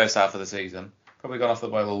 especially first half of the season. Probably gone off the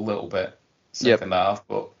boil a little bit second half,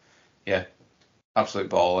 but yeah,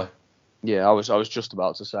 absolute baller. Yeah, I was just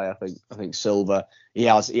about to say I think Silva he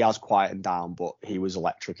has quietened down, but he was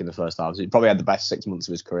electric in the first half. He probably had the best 6 months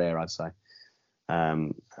of his career, I'd say.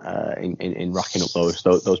 In racking up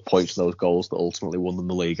those points, those goals that ultimately won them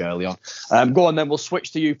the league early on. Go on then, we'll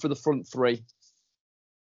switch to you for the front 3.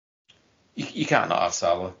 You can't not have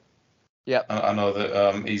Salah. Yeah, I know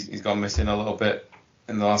that he's gone missing a little bit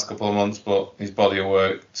in the last couple of months, but his body of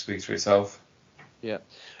work speaks for itself. Yeah,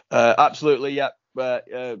 absolutely. Yeah,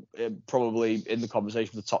 probably in the conversation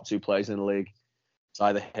for the top 2 players in the league. It's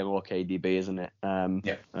either him or KDB, isn't it?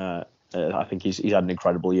 I think he's had an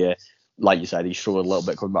incredible year. Like you said, he struggled a little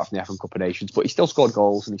bit coming back from the African Cup of Nations, but he still scored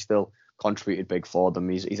goals and he still contributed big for them.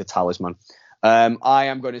 He's a talisman. I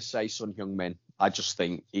am going to say Son Heung-min. I just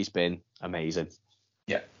think he's been amazing.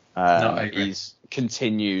 Yeah. I agree. He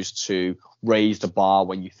continues to raise the bar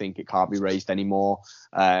when you think it can't be raised anymore.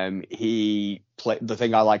 The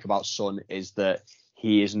thing I like about Son is that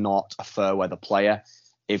he is not a fair weather player.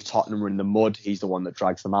 If Tottenham are in the mud, he's the one that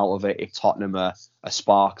drags them out of it. If Tottenham are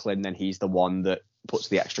sparkling, then he's the one that puts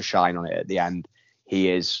the extra shine on it at the end. He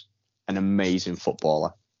is an amazing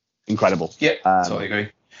footballer. Incredible. Yeah, totally agree.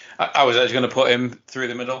 I was actually going to put him through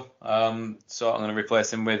the middle, so I'm going to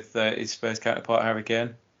replace him with his Spurs counterpart, Harry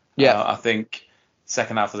Kane. Yeah. I think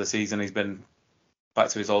second half of the season he's been back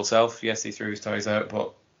to his old self. Yes, he threw his toys out,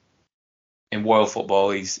 but in world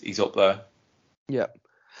football he's up there. Yeah.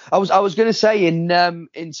 I was going to say in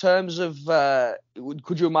terms of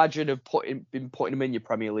could you imagine of putting him in your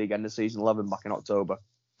Premier League end of season 11 back in October?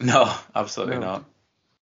 No, absolutely not.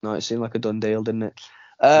 No, it seemed like a done deal, didn't it?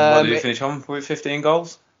 What did he finish on with? 15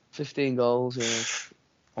 goals? 15 goals,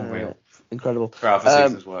 yeah. Unreal. Incredible. For half a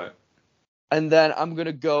season's work. And then I'm going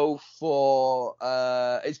to go for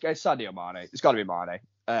it's Sadio Mane. It's got to be Mane.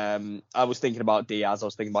 I was thinking about Diaz. I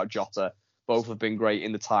was thinking about Jota. Both have been great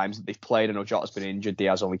in the times that they've played. I know Jota's been injured.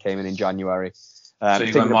 Diaz only came in January. So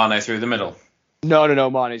you're going Mane through the middle? No.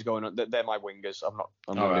 Mane's going on. They're my wingers. I'm not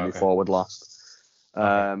going forward last.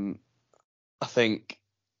 I think,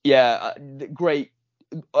 great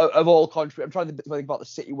of all country, I'm trying to think about the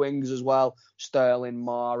City wings as well. Sterling,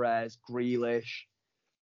 Mahrez, Grealish.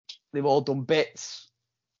 They've all done bits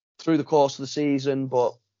through the course of the season,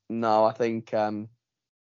 but no, I think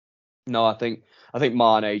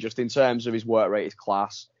Mane, just in terms of his work rate, his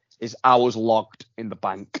class, his hours logged in the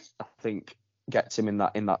bank, I think gets him in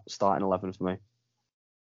that starting 11 for me.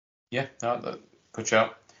 Yeah, no, good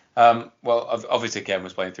shout. Well, obviously Ken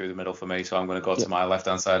was playing through the middle for me, so I'm going to go to my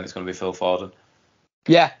left-hand side, and it's going to be Phil Foden.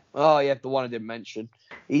 Yeah. Oh, yeah, the one I didn't mention.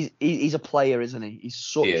 He's a player, isn't he? He's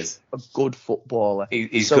such a good footballer.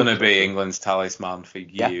 He's going to be England's talisman for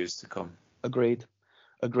years to come. Agreed.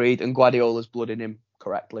 And Guardiola's blooding him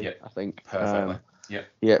correctly, I think. Perfectly.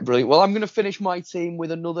 Yeah, brilliant. Well, I'm going to finish my team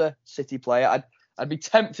with another City player. I'd be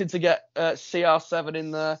tempted to get CR7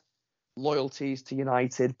 in there, loyalties to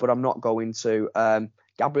United, but I'm not going to.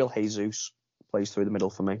 Gabriel Jesus plays through the middle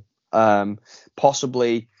for me.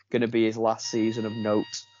 Possibly going to be his last season of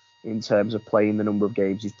note in terms of playing the number of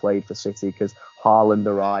games he's played for City, because Haaland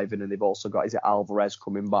arriving, and they've also got Alvarez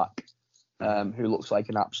coming back, who looks like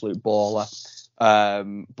an absolute baller.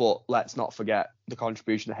 But let's not forget the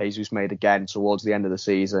contribution that Jesus made again towards the end of the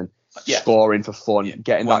season, scoring for fun,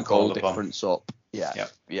 getting that goal difference up. Yeah.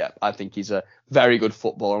 I think he's a very good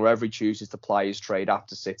footballer. Wherever he chooses to play his trade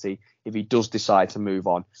after City, if he does decide to move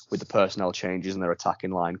on with the personnel changes and their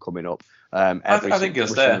attacking line coming up, I think he'll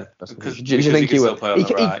stay. Do you think he will?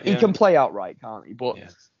 He can play outright, can't he? But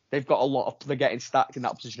they've got they're getting stacked in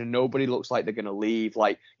that position, and nobody looks like they're going to leave.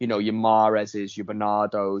 Like, your Mahrez's, your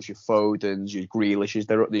Bernardo's, your Foden's, your Grealish's,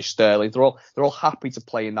 your Sterling. They're all happy to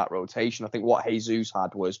play in that rotation. I think what Jesus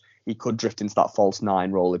had was he could drift into that false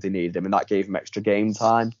 9 role if they needed him, and that gave him extra game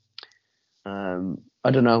time. I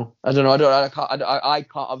don't know. I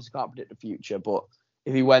obviously can't predict the future, but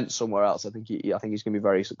if he went somewhere else, I think he's going to be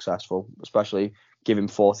very successful, especially give him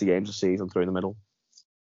 40 games a season through the middle.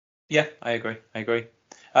 Yeah, I agree.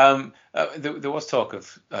 There was talk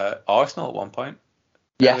of Arsenal at one point.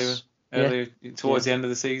 Yes. Earlier towards the end of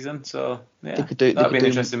the season. So that'd be an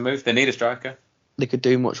interesting move. They need a striker. They could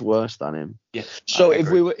do much worse than him. Yeah. So if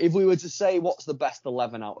we were to say what's the best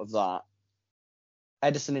 11 out of that,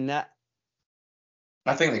 Ederson in net.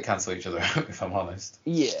 I think they cancel each other out, if I'm honest.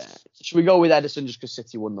 Yeah. Should we go with Ederson just because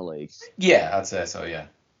City won the league? Yeah, I'd say so. Yeah.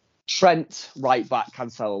 Trent right back,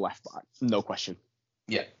 Cancelo left back, no question.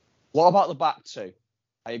 Yeah. What about the back two?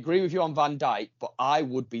 I agree with you on Van Dijk, but I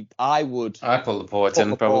would put Laporte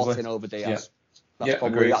in probably over Diaz. Yeah.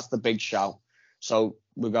 That's the big shout. So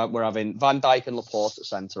we're having Van Dijk and Laporte at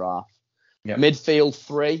centre half. Yeah. Midfield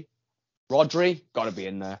 3, Rodri got to be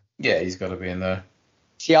in there. Yeah, he's got to be in there.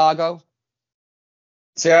 Thiago.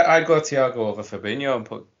 See, I'd go Thiago over Fabinho and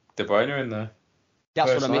put De Bruyne in there.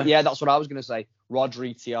 That's what I mean. Yeah, that's what I was going to say.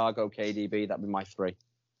 Rodri, Thiago, KDB. That'd be my 3.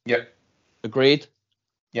 Yep. Agreed.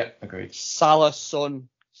 Yep, agreed. Salah, Son,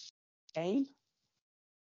 Kane.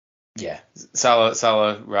 Yeah,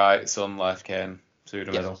 Salah right, Son left, Kane through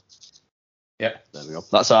the middle. Yeah, there we go.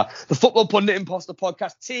 That's the Football Pundit Imposter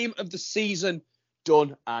Podcast team of the season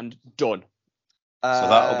done and done. So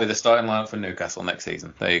that'll be the starting lineup for Newcastle next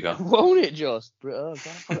season. There you go. Won't it just? Oh,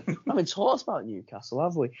 God. I haven't talked about Newcastle,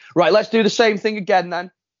 have we? Right, let's do the same thing again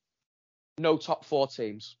then. No top 4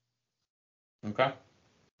 teams. Okay.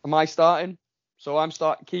 Am I starting? So I'm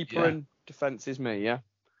starting keeper and defence is me, yeah?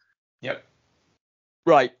 Yep.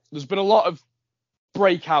 Right, there's been a lot of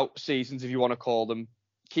breakout seasons, if you want to call them.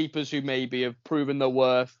 Keepers who maybe have proven their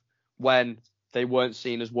worth when they weren't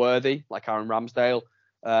seen as worthy, like Aaron Ramsdale.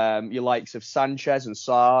 Your likes of Sanchez and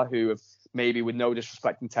Sarr, who have maybe, with no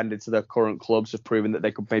disrespect intended to their current clubs, have proven that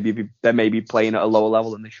they could maybe playing at a lower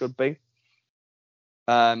level than they should be.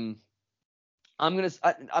 I'm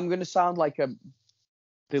gonna sound like a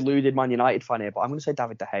deluded Man United fan here, but I'm gonna say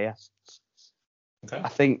David De Gea. Okay.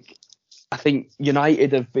 I think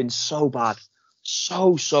United have been so bad,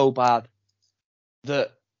 so bad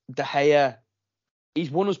that De Gea,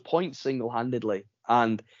 he's won us points single-handedly,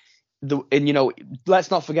 and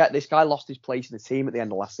let's not forget this guy lost his place in the team at the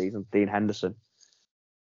end of last season, Dean Henderson,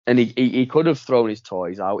 and he could have thrown his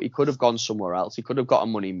toys out, he could have gone somewhere else, he could have got a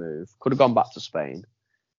money move, could have gone back to Spain,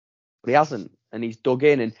 but he hasn't, and he's dug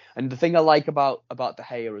in, and the thing I like about De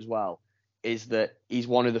Gea as well is that he's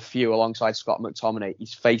one of the few, alongside Scott McTominay,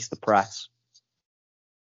 he's faced the press.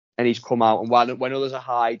 And he's come out, and when others are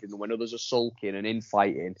hiding, and when others are sulking and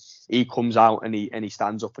infighting, he comes out and he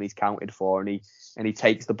stands up and he's counted for, and he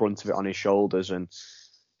takes the brunt of it on his shoulders. And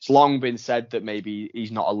it's long been said that maybe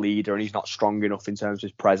he's not a leader and he's not strong enough in terms of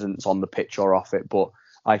his presence on the pitch or off it. But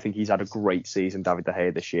I think he's had a great season, David De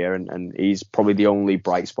Gea, this year, and he's probably the only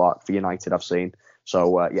bright spark for United I've seen.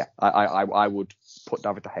 So I would put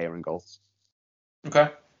David De Gea in goal. Okay.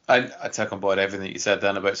 I take on board everything you said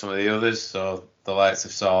then about some of the others. So the likes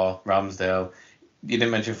of Saw, Ramsdale. You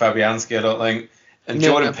didn't mention Fabianski, I don't think. And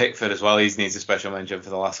Jordan Pickford as well. He needs a special mention for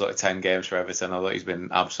the last 10 games for Everton, although he's been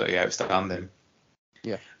absolutely outstanding.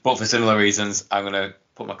 Yeah. But for similar reasons, I'm going to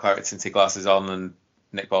put my claret tinted glasses on and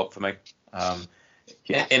Nick Pope for me.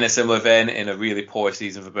 In a similar vein, in a really poor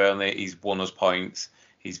season for Burnley, he's won us points.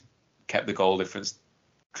 He's kept the goal difference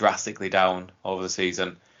drastically down over the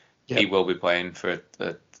season. Yep. He will be playing for,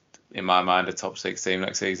 in my mind, a top 6 team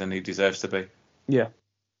next season. He deserves to be. Yeah.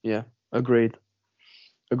 Agreed.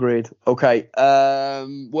 Okay.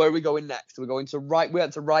 Where are we going next? We're going to right. We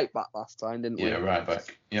went to right back last time, didn't we? Yeah, right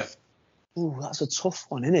back. Yep. Ooh, that's a tough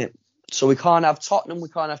one, isn't it? So we can't have Tottenham, we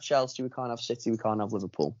can't have Chelsea, we can't have City, we can't have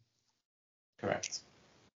Liverpool. Correct.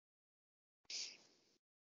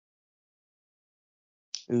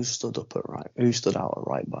 Who stood out at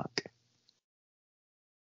right back?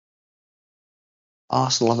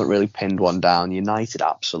 Arsenal haven't really pinned one down. United,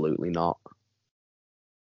 absolutely not.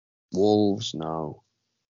 Wolves, no.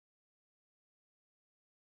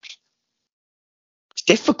 It's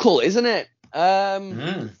difficult, isn't it?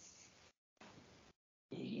 And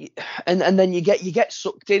then you get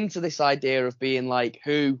sucked into this idea of being like,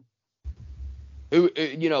 who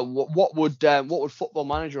what would Football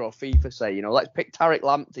Manager or FIFA say? Let's pick Tariq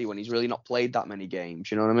Lamptey when he's really not played that many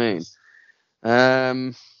games. You know what I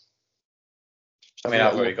mean?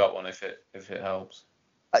 I've already got one if it helps.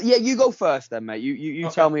 Yeah, you go first then, mate. You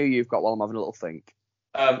okay. Tell me who you've got while I'm having a little think.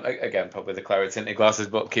 Again, probably the claret tinted glasses,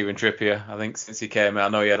 but Kieran Trippier. I think since he came in, I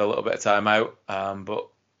know he had a little bit of time out, but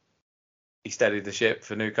he steadied the ship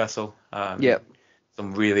for Newcastle.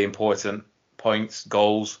 Some really important points,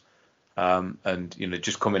 goals, and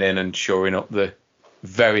just coming in and shoring up the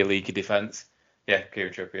very leaky defence. Yeah,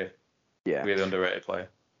 Kieran Trippier. Yeah, really underrated player.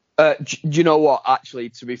 Do you know what? Actually,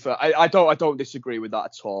 to be fair, I don't disagree with that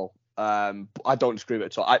at all. I don't disagree with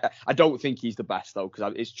it at all. I don't think he's the best though,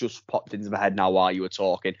 because it's just popped into my head now while you were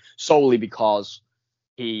talking, solely because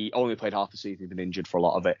he only played half the season. He's been injured for a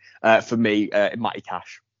lot of it. For me, Matty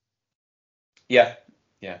Cash. Yeah.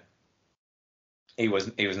 He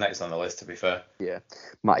was next on the list, to be fair. Yeah,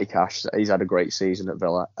 Matty Cash. He's had a great season at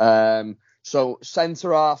Villa. So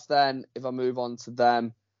centre half then. If I move on to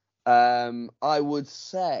them, I would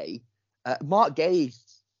say Mark Gay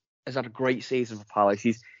has had a great season for Palace.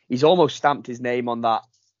 He's almost stamped his name on that.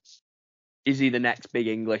 Is he the next big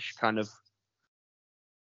English kind of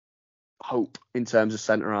hope in terms of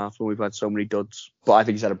centre half when we've had so many duds? But I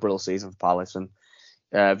think he's had a brilliant season for Palace, and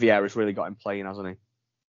Vieira's really got him playing, hasn't he?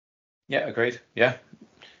 Yeah, agreed. Yeah.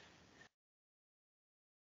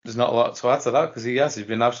 There's not a lot to add to that because he's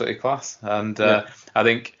been absolutely class. And I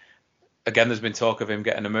think, again, there's been talk of him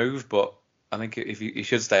getting a move, but I think if he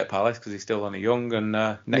should stay at Palace because he's still only young, and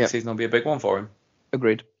next season will be a big one for him.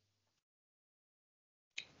 Agreed.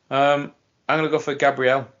 I'm going to go for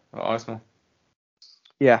Gabriel at Arsenal.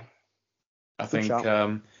 Yeah. I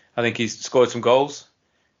think he's scored some goals.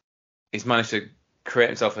 He's managed to create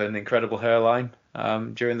himself an incredible hairline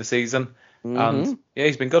during the season. Mm-hmm. And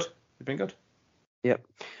he's been good. Yep.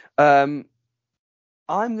 I'm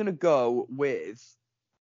going to go with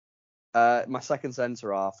my second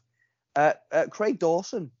centre half, Craig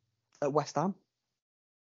Dawson at West Ham.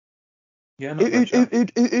 Yeah,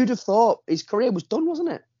 who'd have thought his career was done, wasn't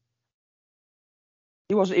it?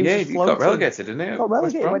 He got relegated, didn't he? Got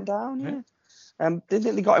relegated, went down. Yeah. Didn't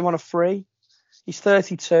think they got him on a free. He's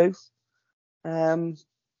 32. Brilliant.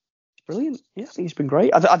 Yeah, I think he's been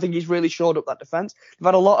great. I think he's really shored up that defence. They've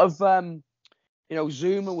had a lot of,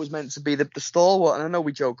 Zuma was meant to be the stalwart, and I know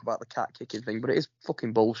we joke about the cat kicking thing, but it is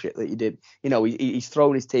fucking bullshit that he did. He's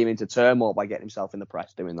thrown his team into turmoil by getting himself in the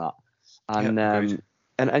press doing that. And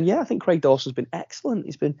I think Craig Dawson's been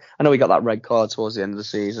excellent. I know he got that red card towards the end of the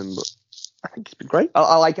season, but I think he's been great.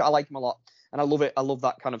 I like it. I like him a lot, and I love it. I love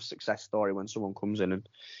that kind of success story when someone comes in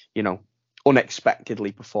and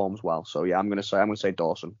unexpectedly performs well. So yeah, I'm gonna say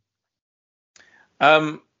Dawson.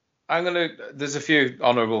 There's a few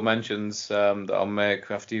honourable mentions that I'll make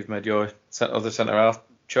after you've made your other centre half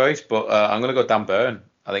choice, but I'm gonna go Dan Burn.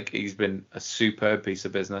 I think he's been a superb piece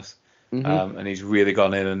of business. Mm-hmm. And he's really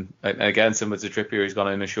gone in and again, similar to Trippier, he's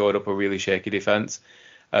gone in and shored up a really shaky defence,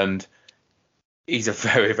 and he's a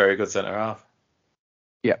very, very good centre half.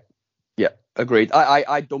 Yeah, agreed.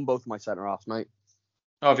 I done both of my centre halves, mate.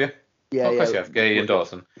 Oh, have you? Yeah, of course you have. Gay and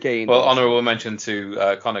Dawson. Honourable mention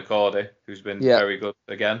to Conor Cody, who's been very good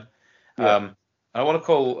again. Yeah. I want to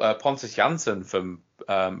call Pontus Jansson from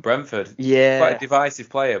Brentford. Yeah, quite a divisive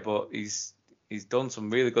player, but he's done some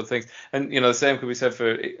really good things. And the same could be said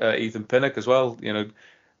for Ethan Pinnock as well.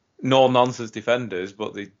 no-nonsense defenders,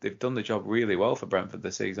 but they've done the job really well for Brentford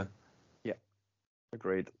this season. Yeah,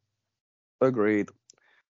 agreed. Okay,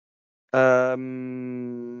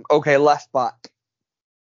 left back.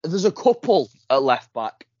 There's a couple at left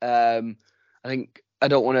back. I think I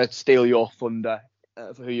don't want to steal your thunder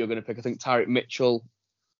for who you're going to pick. I think Tyrick Mitchell.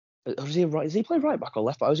 Is he play right back or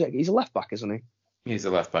left back? He's a left back, isn't he? He's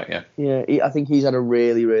a left back, yeah. Yeah, I think he's had a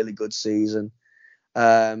really, really good season.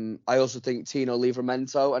 I also think Tino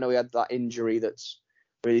Livramento. I know he had that injury that's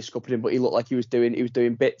really scuppered him, but he looked like he was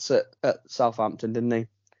doing bits at Southampton, didn't he?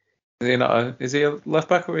 Is he a left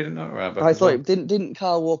back or is he not a right back? I thought didn't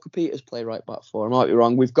Kyle Walker-Peters play right back for him? I might be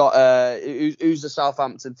wrong. We've got who's the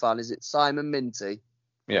Southampton fan? Is it Simon Minty?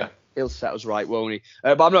 Yeah. He'll set us right, won't he?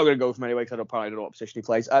 But I'm not going to go from anyway because I don't know what position he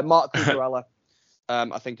plays. Mark Cucurella,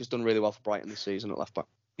 I think has done really well for Brighton this season at left back.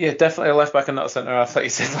 Yeah, definitely a left back and not a centre half, like you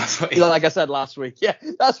said last week. Like I said last week. Yeah,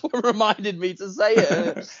 that's what reminded me to say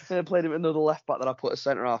it. I played him another left back that I put as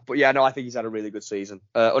centre half. But yeah, no, I think he's had a really good season.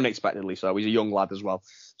 Unexpectedly so. He's a young lad as well.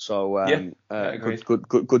 So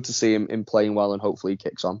good to see him playing well, and hopefully he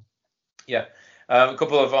kicks on. Yeah. A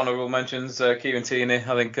couple of honourable mentions. Kieran Tierney,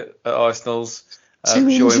 I think, at Arsenal's. Too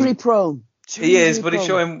injury prone. He is, but he's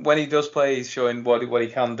showing when he does play, he's showing what he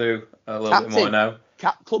can do a little bit more now.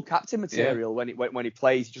 Club captain material when he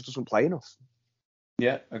plays, he just doesn't play enough.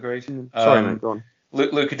 Yeah, agreed. Sorry, mate, go on.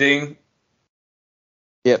 Luca Dean.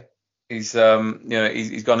 Yep. He's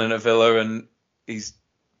he's gone in a Villa and he's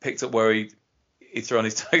picked up where he's thrown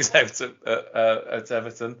his toes out at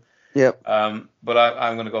Everton. Yep. But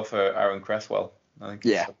I'm going to go for Aaron Cresswell. I think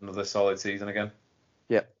he's had another solid season again.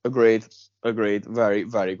 Yeah, agreed. Very,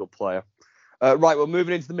 very good player. Right, we're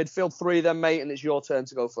moving into the midfield three then, mate, and it's your turn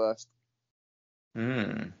to go first.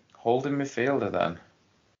 Holding midfielder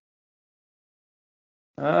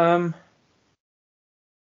then.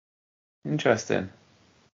 Interesting.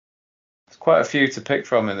 There's quite a few to pick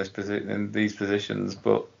from in these positions,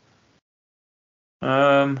 but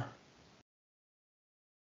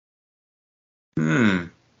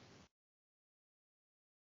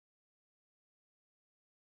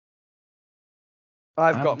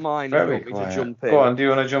I've got mine. Very you want me to jump in? Go on, do you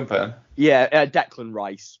want to jump in? Yeah, Declan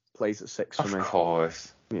Rice plays at 6 for me. Of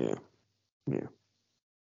course. Yeah.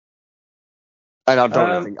 And I've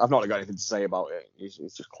not got anything to say about it. He's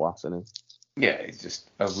just class, isn't he? Yeah, he's just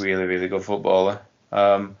a really, really good footballer.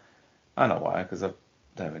 I know why, because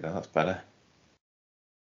there we go, that's better.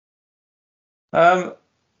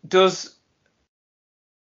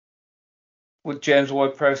 Would James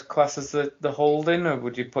Ward-Prowse class as the holding, or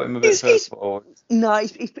would you put him a bit further forward? No,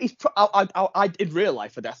 in real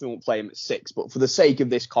life, I definitely won't play him at 6, but for the sake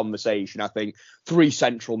of this conversation, I think 3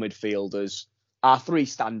 central midfielders, our 3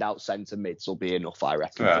 standout centre mids will be enough, I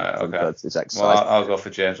reckon. Right, okay. This exercise. Well, I'll go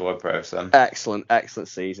for James Ward-Prowse then. Excellent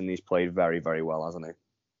season. He's played very, very well, hasn't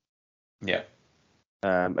he? Yeah.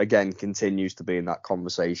 Again, continues to be in that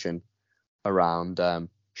conversation around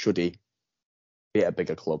should he be at a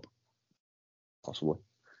bigger club? Possibly,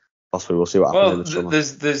 we'll see what happens in the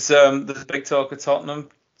summer. There's big talk of Tottenham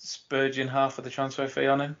spurging half of the transfer fee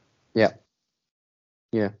on him. Yeah.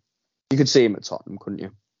 You could see him at Tottenham, couldn't you?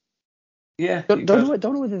 Yeah. Don't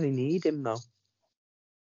know whether they need him though.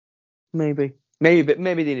 Maybe they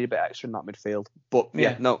need a bit extra in that midfield. But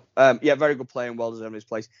very good player and well deserving his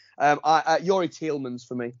place. Youri Tielemans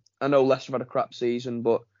for me. I know Leicester had a crap season,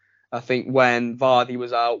 but I think when Vardy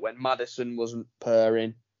was out, when Maddison wasn't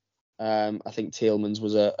purring, I think Tielemans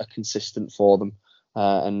was a consistent for them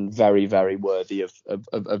and very, very worthy of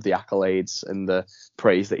the accolades and the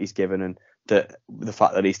praise that he's given, and the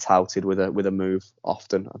fact that he's touted with a move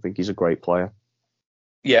often. I think he's a great player.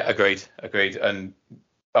 Yeah, agreed. And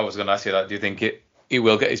I was going to ask you that. Do you think he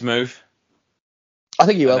will get his move? I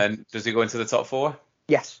think he will. And then does he go into the top 4?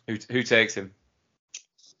 Yes. Who takes him?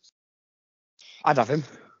 I'd have him.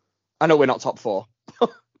 I know we're not top 4,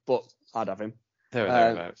 but I'd have him.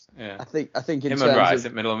 Thereabouts. Yeah. I think in him terms and Rice of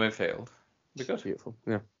at middle of midfield. Be good. Beautiful.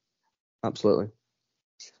 Yeah. Absolutely.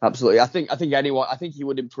 I think he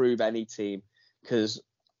would improve any team, because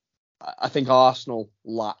I think Arsenal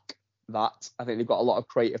lack that. I think they've got a lot of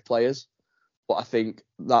creative players, but I think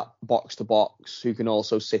that box to box who can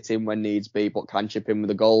also sit in when needs be, but can chip in with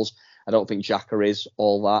the goals. I don't think Xhaka is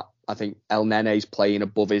all that. I think El Nene's playing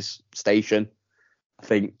above his station. I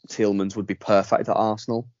think Tielemans would be perfect at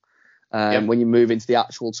Arsenal. When you move into the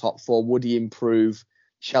actual top 4, would he improve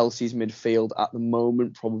Chelsea's midfield at the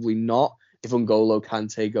moment? Probably not. If N'Golo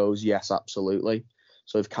Kante goes, yes, absolutely.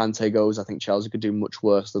 So if Kante goes, I think Chelsea could do much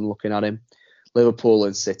worse than looking at him. Liverpool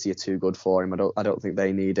and City are too good for him. I don't think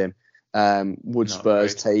they need him. Would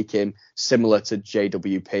Spurs take him? Similar to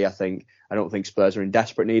JWP, I think I don't think Spurs are in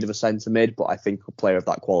desperate need of a centre mid, but I think a player of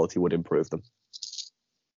that quality would improve them.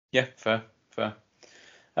 Yeah, fair.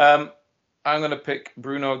 I'm going to pick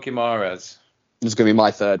Bruno Guimaraes. This is going to be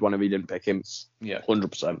my third one if he didn't pick him. Yeah.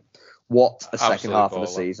 100%. What a second Absolute half of baller.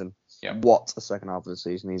 the season. Yeah. What a second half of the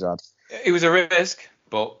season he's had. It was a risk,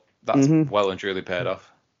 but that's well and truly paid off.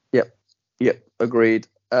 Yep, agreed.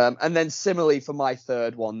 And then similarly for my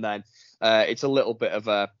third one then, it's a little bit of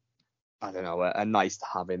a nice to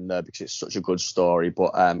have in there because it's such a good story,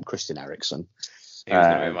 but Christian Eriksen. He was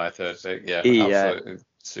going to be my third pick. Yeah, absolutely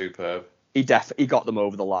superb. He got them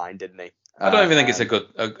over the line, didn't he? I don't even think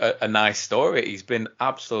it's a nice story. He's been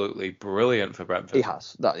absolutely brilliant for Brentford. He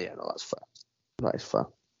has. That's fair. That is fair.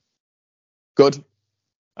 Good.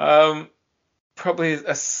 Probably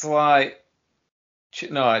a slight.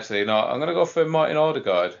 No, actually, no. I'm going to go for Martin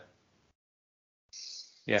Odegaard.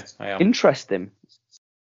 Yeah, I am. Interesting.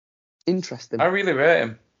 I really rate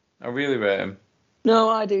him. No,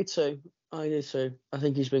 I do too. I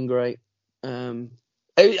think he's been great.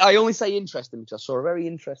 I only say interesting because I saw a very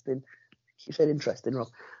interesting. You said interesting, Rob.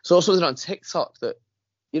 So something on TikTok that,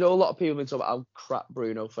 a lot of people have been talking about how crap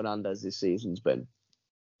Bruno Fernandes this season's been.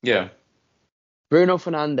 Yeah. Bruno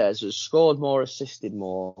Fernandes has scored more, assisted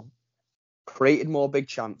more, created more big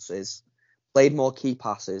chances, played more key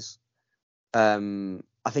passes. I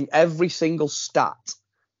think every single stat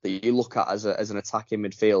that you look at as an attacking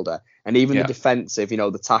midfielder, and even the defensive,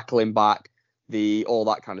 the tackling back, all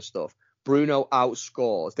that kind of stuff, Bruno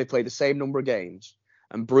outscores. They play the same number of games,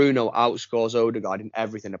 and Bruno outscores Odegaard in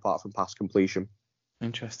everything apart from pass completion.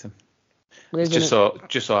 Interesting. It just so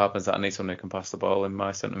happens that I need someone who can pass the ball in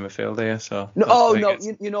my centre midfield here. So no.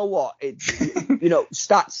 You know what?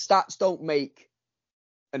 Stats don't make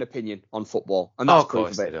an opinion on football, and that's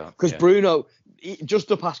proof of it. Because Bruno, just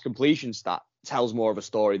the pass completion stat tells more of a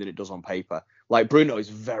story than it does on paper. Like Bruno is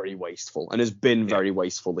very wasteful and has been very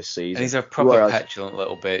wasteful this season. And he's a proper petulant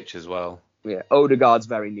little bitch as well. Yeah, Odegaard's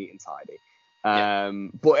very neat and tidy.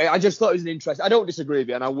 But I just thought it was an interesting. I don't disagree with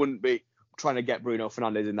you, and I wouldn't be trying to get Bruno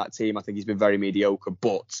Fernandes in that team. I think he's been very mediocre.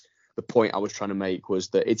 But the point I was trying to make was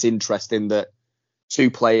that it's interesting that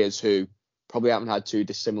two players who probably haven't had two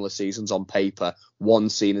dissimilar seasons on paper, one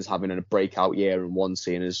seen as having a breakout year and one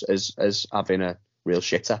seen as having a real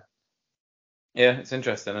shitter. Yeah, it's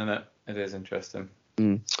interesting, isn't it? It is interesting.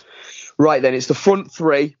 Right then, it's the front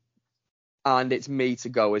three, and it's me to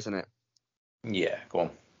go, isn't it? Yeah,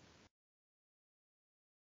 go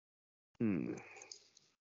on.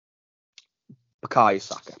 Bukayo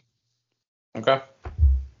Saka. Okay.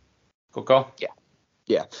 Good call.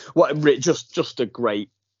 Yeah. What? Just a great,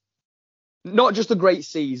 not just a great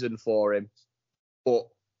season for him, but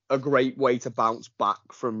a great way to bounce back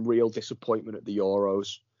from real disappointment at the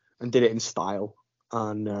Euros, and did it in style.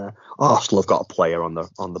 And Arsenal have got a player on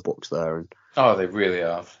the books there, and they really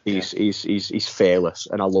have. He's fearless,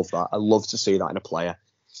 and I love that. I love to see that in a player.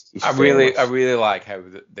 I really like how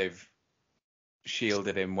they've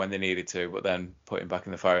shielded him when they needed to, but then put him back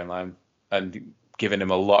in the firing line and giving him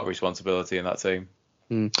a lot of responsibility in that team.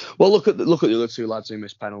 Well, look at the other two lads who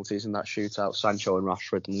missed penalties in that shootout, Sancho and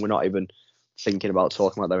Rashford, and we're not even thinking about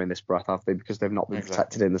talking about them in this breath, have they? Because they've not been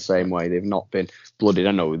protected in the same way. They've not been blooded.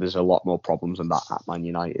 I know there's a lot more problems than that at Man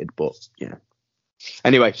United, but yeah.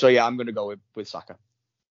 Anyway, so yeah, I'm going to go with Saka.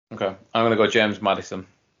 Okay, I'm going to go James Maddison.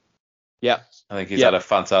 Yeah. I think he's had a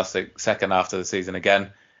fantastic second half of the season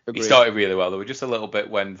again. Agreed. He started really well. There were just a little bit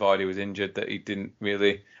when Vardy was injured that he didn't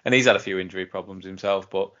really, and he's had a few injury problems himself.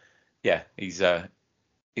 But yeah, he's a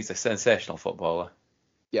sensational footballer.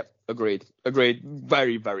 Yep, agreed.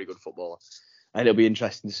 Very, very good footballer, and it'll be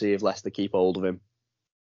interesting to see if Leicester keep hold of him,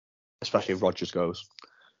 especially if Rodgers goes.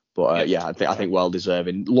 But I think well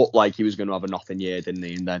deserving. Looked like he was going to have a nothing year, didn't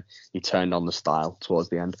he? And then he turned on the style towards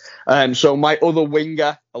the end. So my other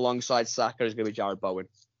winger alongside Saka is going to be Jared Bowen.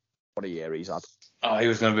 What a year he's had. Oh, he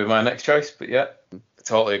was going to be my next choice, but yeah, I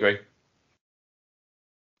totally agree.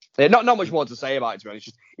 Yeah, not much more to say about it, to be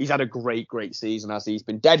honest. He's had a great season, as he's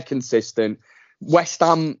been dead consistent. West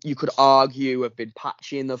Ham, you could argue, have been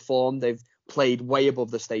patchy in their form. They've played way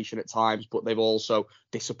above the station at times, but they've also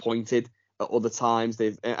disappointed at other times.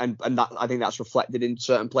 And that, I think that's reflected in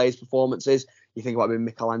certain players' performances. You think about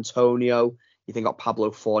Mikel Antonio, you think about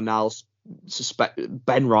Pablo Fornals,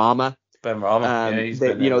 Ben Rama. They've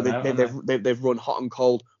run hot and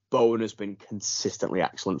cold. Bowen has been consistently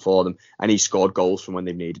excellent for them, and he's scored goals from when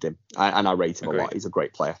they've needed him. And I rate him a lot. He's a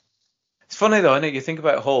great player. It's funny though, isn't it? You think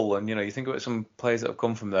about Hull, and you think about some players that have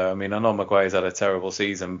come from there. I mean, I know Maguire's had a terrible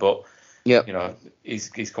season, but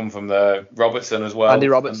he's come from there. Robertson as well. Andy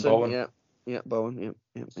Robertson, Bowen,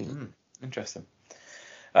 Interesting.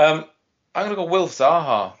 I'm gonna go Wilf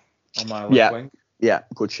Zaha. on my left wing. Yeah,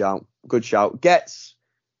 good shout.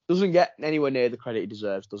 Doesn't get anywhere near the credit he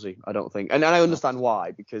deserves, does he? I don't think. And I understand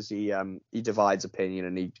why, because he divides opinion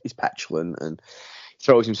and he's petulant and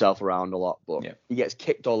throws himself around a lot, but he gets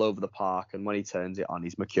kicked all over the park, and when he turns it on,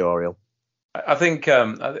 he's mercurial. I think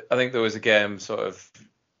there was a game sort of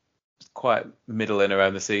quite middling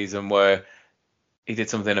around the season where he did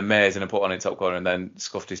something amazing and put on in top corner and then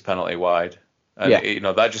scuffed his penalty wide. And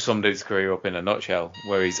that just summed his career up in a nutshell,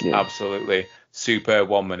 where he's absolutely superb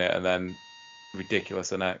 1 minute and then ridiculous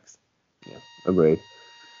the next. Yeah, agreed.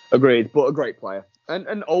 But a great player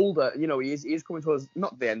and older. He's coming towards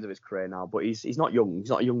not the end of his career now, but he's not young. He's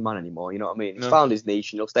not a young man anymore. You know what I mean? He's found his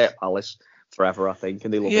niche, and he'll stay at Palace forever, I think.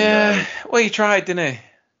 And they love him. Yeah, well, he tried, didn't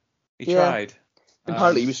he? He tried.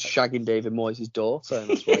 Apparently, he was shagging David Moyes' daughter, and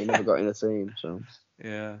that's why he never got in the team. So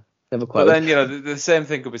yeah. Never quite. But then the same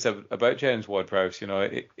thing could be said about James Ward-Prowse.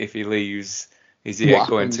 If he leaves, is he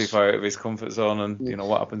going too far out of his comfort zone? And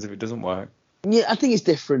what happens if it doesn't work? Yeah, I think it's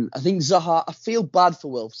different. I think Zaha. I feel bad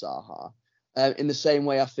for Wilf Zaha. In the same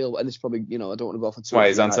way I feel, and this probably, I don't want to go off on too. Why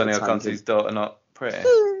is Antonio Conte's daughter not pretty?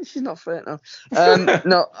 She's not fit,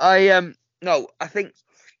 no. I think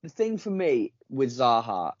the thing for me with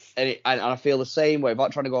Zaha, and I feel the same way,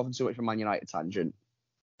 without trying to go off on too much of a Man United tangent,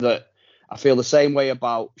 that I feel the same way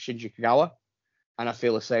about Shinji Kagawa, and I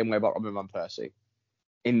feel the same way about Robin van Persie,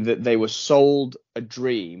 in that they were sold a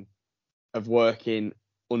dream of working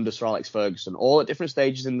under Sir Alex Ferguson, all at different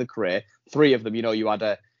stages in the career. Three of them, you had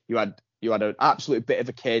an absolute bit of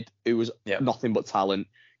a kid who was nothing but talent.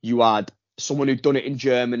 You had someone who'd done it in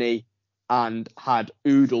Germany and had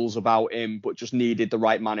oodles about him, but just needed the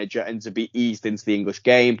right manager and to be eased into the English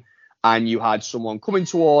game. And you had someone coming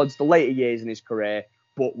towards the later years in his career,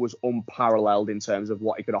 but was unparalleled in terms of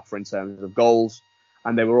what he could offer in terms of goals.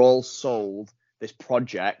 And they were all sold this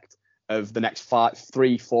project of the next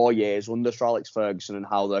 3-4 years under Sir Alex Ferguson and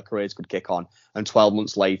how their careers could kick on. And 12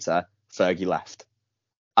 months later, Fergie left.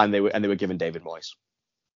 And they were given David Moyes.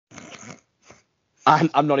 And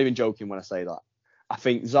I'm not even joking when I say that. I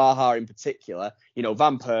think Zaha in particular,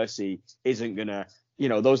 Van Persie isn't going to,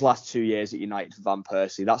 those last 2 years at United for Van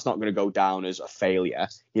Persie, that's not going to go down as a failure.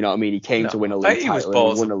 You know what I mean? He came to win a league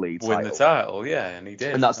title and won a league title. Win the title, yeah, and he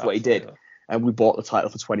did. And that's what he did. And we bought the title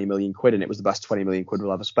for 20 million quid, and it was the best 20 million quid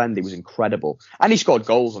we'll ever spend. He was incredible. And he scored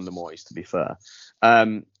goals under Moyes, to be fair.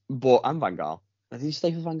 And Van Gaal. Did he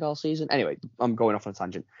stay for Van Gaal season? Anyway, I'm going off on a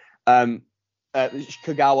tangent.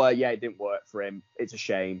 Kagawa, it didn't work for him. It's a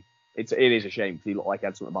shame. It is a shame because he looked like he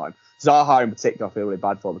had something about him. Zaha in particular, I feel really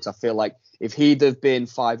bad for because I feel like if he'd have been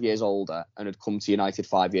 5 years older and had come to United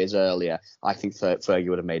 5 years earlier, I think Fergie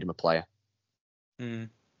would have made him a player.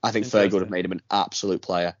 I think Fergie would have made him an absolute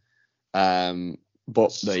player.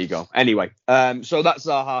 But there you go. Anyway, so that's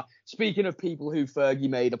Zaha. Speaking of people who Fergie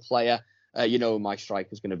made a player, who my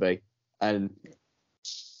striker's going to be. And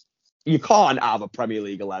you can't have a Premier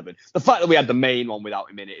League 11. The fact that we had the main one without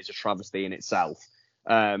him in it is a travesty in itself.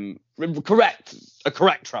 A correct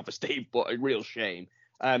travesty, but a real shame.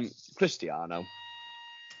 Cristiano.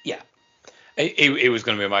 Yeah. He was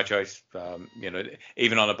going to be my choice.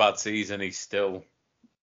 Even on a bad season, he still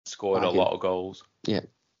scored a lot of goals. Yeah.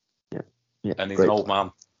 And he's an old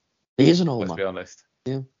man. He is an old man. Let's be honest.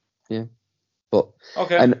 Yeah. But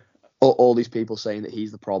okay. And all these people saying that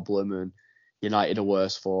he's the problem and United are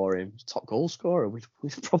worse for him. Top goal scorer. We'd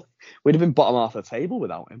have been bottom half of the table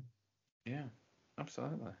without him. Yeah,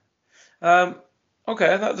 absolutely.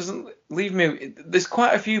 Okay, that doesn't leave me. There's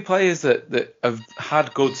quite a few players that have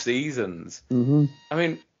had good seasons. Mm-hmm. I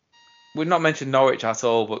mean, we've not mentioned Norwich at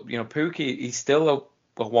all, but Pukki, he's still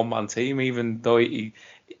a one-man team, even though he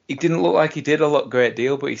didn't look like he did a great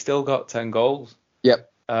deal, but he still got 10 goals.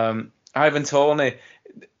 Yep. Ivan Toney,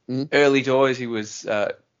 early doors, he was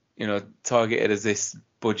targeted as this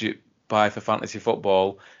budget buy for fantasy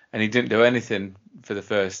football, and he didn't do anything for the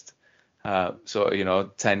first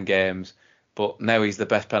 10 games. But now he's the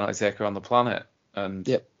best penalty taker on the planet, and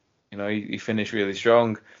he finished really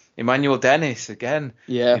strong. Emmanuel Dennis again.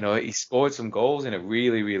 Yeah. He scored some goals in a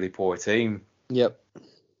really, really poor team. Yep.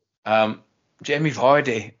 Jamie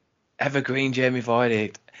Vardy, evergreen Jamie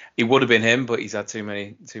Vardy. He would have been him, but he's had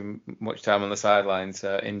too much time on the sidelines,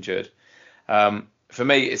 injured. For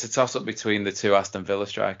me, it's a toss-up between the two Aston Villa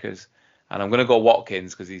strikers, and I'm going to go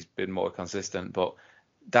Watkins because he's been more consistent. But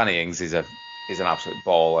Danny Ings is an absolute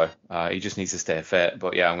baller. He just needs to stay fit.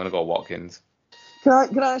 But yeah, I'm going to go Watkins.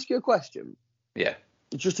 Can I ask you a question? Yeah.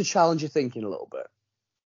 Just to challenge your thinking a little bit.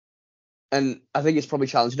 And I think it's probably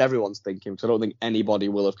challenging everyone's thinking because I don't think anybody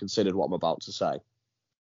will have considered what I'm about to say.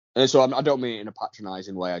 And so I don't mean it in a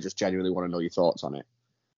patronising way. I just genuinely want to know your thoughts on it.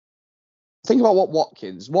 think about what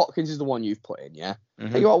Watkins is the one you've put in, yeah?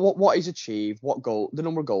 Mm-hmm. Think about what he's achieved, the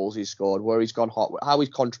number of goals he's scored, where he's gone hot, how he's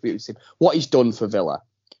contributed to him, what he's done for Villa.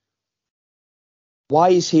 Why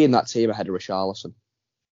is he in that team ahead of Richarlison?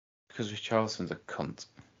 Because Richarlison's a cunt.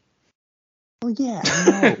 Well, yeah,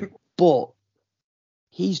 I know, but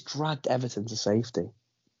he's dragged Everton to safety.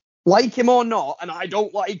 Like him or not, and I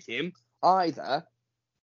don't like him either,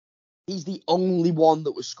 he's the only one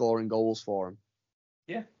that was scoring goals for him.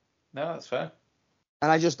 Yeah, no, that's fair.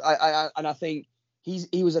 And I think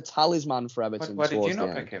he was a talisman for Everton. Why did you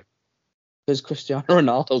not pick him? Because Cristiano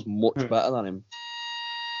Ronaldo's much better than him.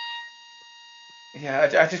 Yeah,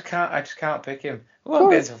 I just can't pick him. Well, I'm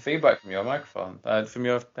getting some feedback from your microphone, from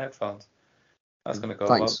your headphones. That's going to go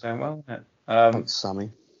well, isn't it? Thanks,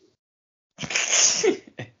 Sammy.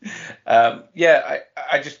 Yeah,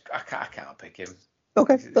 I can't pick him.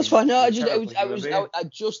 Okay, that's fine. No,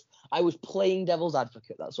 I was playing devil's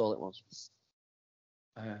advocate. That's all it was.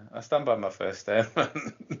 I stand by my first statement.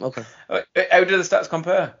 Okay. How do the stats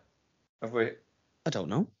compare? Have we? I don't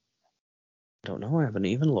know. I haven't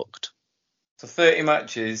even looked. So 30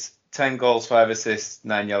 matches, 10 goals, 5 assists,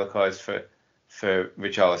 9 yellow cards for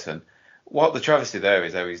Richarlison. What the travesty there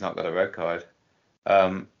is how he's not got a red card.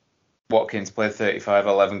 Watkins played 35,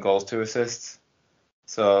 11 goals, 2 assists.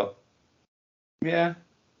 So, yeah,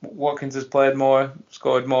 Watkins has played more,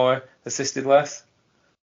 scored more, assisted less.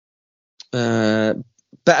 Better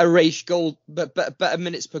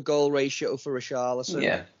minutes per goal ratio for Richarlison.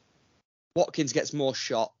 Yeah. Watkins gets more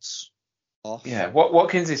shots off. Yeah,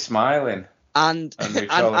 Watkins is smiling. And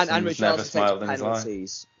Richarlison's never smiled in his life.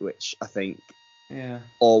 Penalties, which I think Yeah.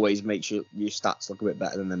 always makes your stats look a bit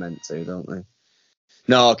better than they're meant to, don't they?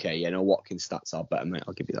 No, okay, yeah, no, Watkins' stats are better, mate.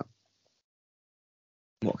 I'll give you that.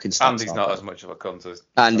 Watkins' stats Andy's not as much of a cunt as.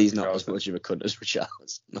 Andy's not as much of a cunt as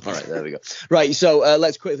Richarlison. All right, there we go. Right, so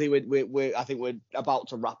let's quickly. I think we're about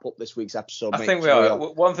to wrap up this week's episode. I think we are.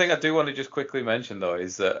 One thing I do want to just quickly mention though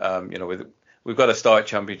is that we've got to start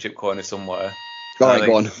Championship Corner somewhere. All right,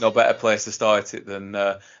 go on. No better place to start it than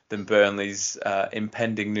Burnley's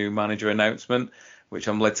impending new manager announcement, which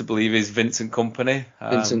I'm led to believe is Vincent Kompany.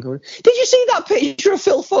 Vincent Kompany. Did you see that picture of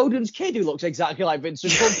Phil Foden's kid who looks exactly like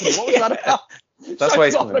Vincent Kompany? What was that about? That's why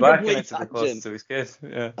he's coming back into the close to his kid.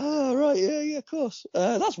 Yeah. Oh right, yeah, of course.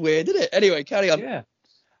 That's weird, isn't it? Anyway, carry on. Yeah.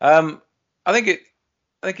 I think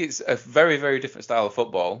it's a very, very different style of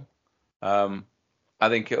football. I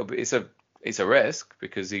think it's a risk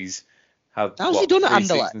because he's had. How's he done at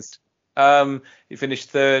Anderlecht? He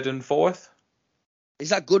finished 3rd and 4th. Is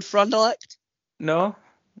that good for Anderlecht? No.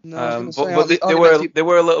 But they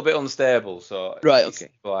were a little bit unstable, so right, okay.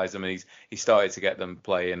 Stabilized them, and he started to get them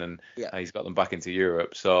playing, and he's got them back into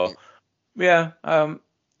Europe. So it'll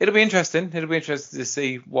be interesting. It'll be interesting to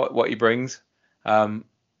see what he brings. I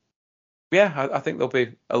think there'll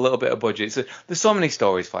be a little bit of budget. So there's so many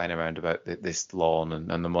stories flying around about this loan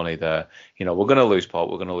and the money there. We're going to lose Pope,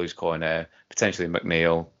 we're going to lose Cornet, potentially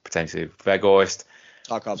McNeil, potentially Weghorst.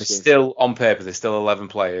 Still on paper, there's still 11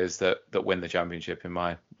 players that win the championship in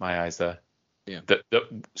my eyes there. Yeah. That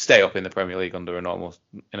stay up in the Premier League in a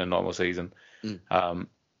normal season. I'm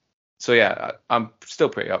still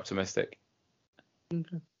pretty optimistic.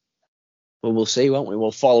 Okay. Well, we'll see, won't we?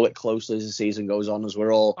 We'll follow it closely as the season goes on, as we've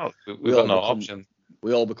got no option.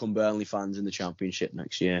 We all become Burnley fans in the Championship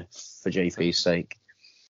next year for JP's sake.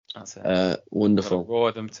 That's it. Wonderful.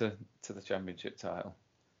 Reward them to the Championship title.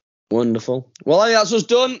 Wonderful. Well, I think that's us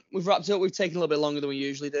done. We've wrapped it up. We've taken a little bit longer than we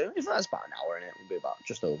usually do. In fact, it's about an hour in it. We'll be about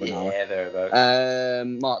just over an hour. Yeah,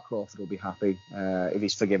 thereabouts. Mark Crawford will be happy if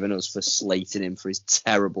he's forgiven us for slating him for his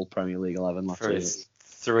terrible Premier League 11 last year. For his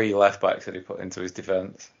 3 left backs that he put into his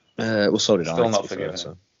defence. Well, so did I. Still not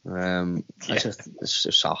forgiven. It's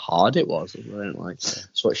just how hard it was. I don't like.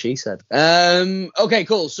 That's what she said. Okay,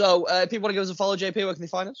 cool. So, if people want to give us a follow, JP, where can they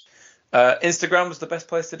find us? Instagram was the best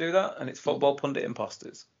place to do that, and it's Football Pundit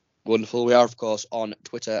Imposters. Wonderful. We are, of course, on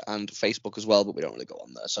Twitter and Facebook as well, but we don't really go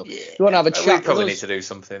on there. So, if you want to have a chat, we probably need to do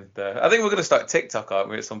something there. I think we're going to start TikTok, aren't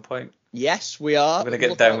we, at some point? Yes, we are. We're going to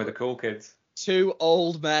get down with the cool kids. 2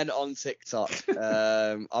 old men on TikTok.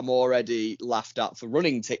 I'm already laughed at for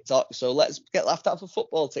running TikTok, so let's get laughed at for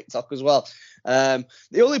football TikTok as well.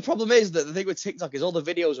 The only problem is that the thing with TikTok is all the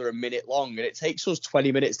videos are a minute long, and it takes us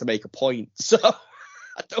 20 minutes to make a point. So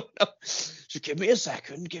I don't know. Just give me a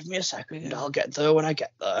second. Yeah. I'll get there when I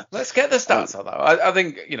get there. Let's get the stats on that. I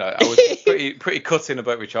think, I was pretty cutting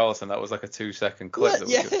about Richarlison. That was like a 2-second clip.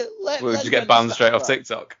 We'll just get banned straight off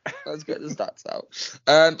TikTok. Let's get the stats out.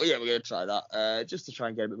 But yeah, we're going to try that just to try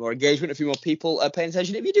and get a bit more engagement, a few more people paying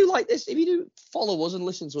attention. If you do like this, if you do follow us and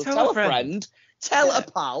listen to us, tell a friend, tell a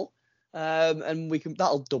pal. and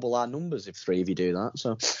that'll double our numbers if 3 of you do that.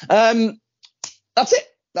 So that's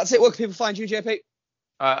it. Where can people find you, JP?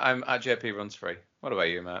 I'm at JP Runs Free. What about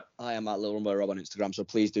you, Matt? I am at Little Rumbo Rob on Instagram, so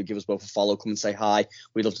please do give us both a follow. Come and say hi.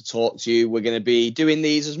 We'd love to talk to you. We're going to be doing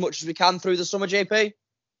these as much as we can through the summer, JP.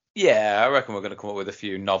 Yeah, I reckon we're going to come up with a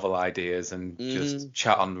few novel ideas and just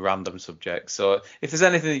chat on random subjects. So if there's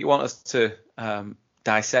anything that you want us to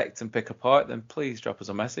dissect and pick apart, then please drop us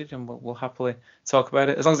a message and we'll happily talk about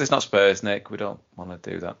it. As long as it's not Spurs, Nick, we don't want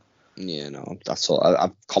to do that. Yeah, no, that's all.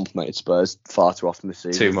 I've complimented Spurs far too often this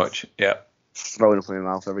season. Too much, yeah. Throwing up in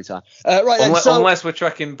my mouth every time. Right, unless we're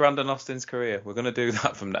tracking Brandon Austin's career, we're going to do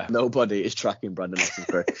that from now. Nobody is tracking Brandon Austin's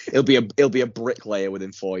career. He'll be a bricklayer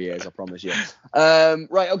within 4 years, I promise you.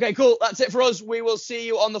 Right, okay, cool. That's it for us. We will see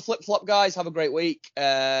you on the flip flop, guys. Have a great week.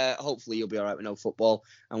 Hopefully you'll be all right with no football,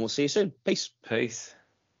 and we'll see you soon. Peace. Peace.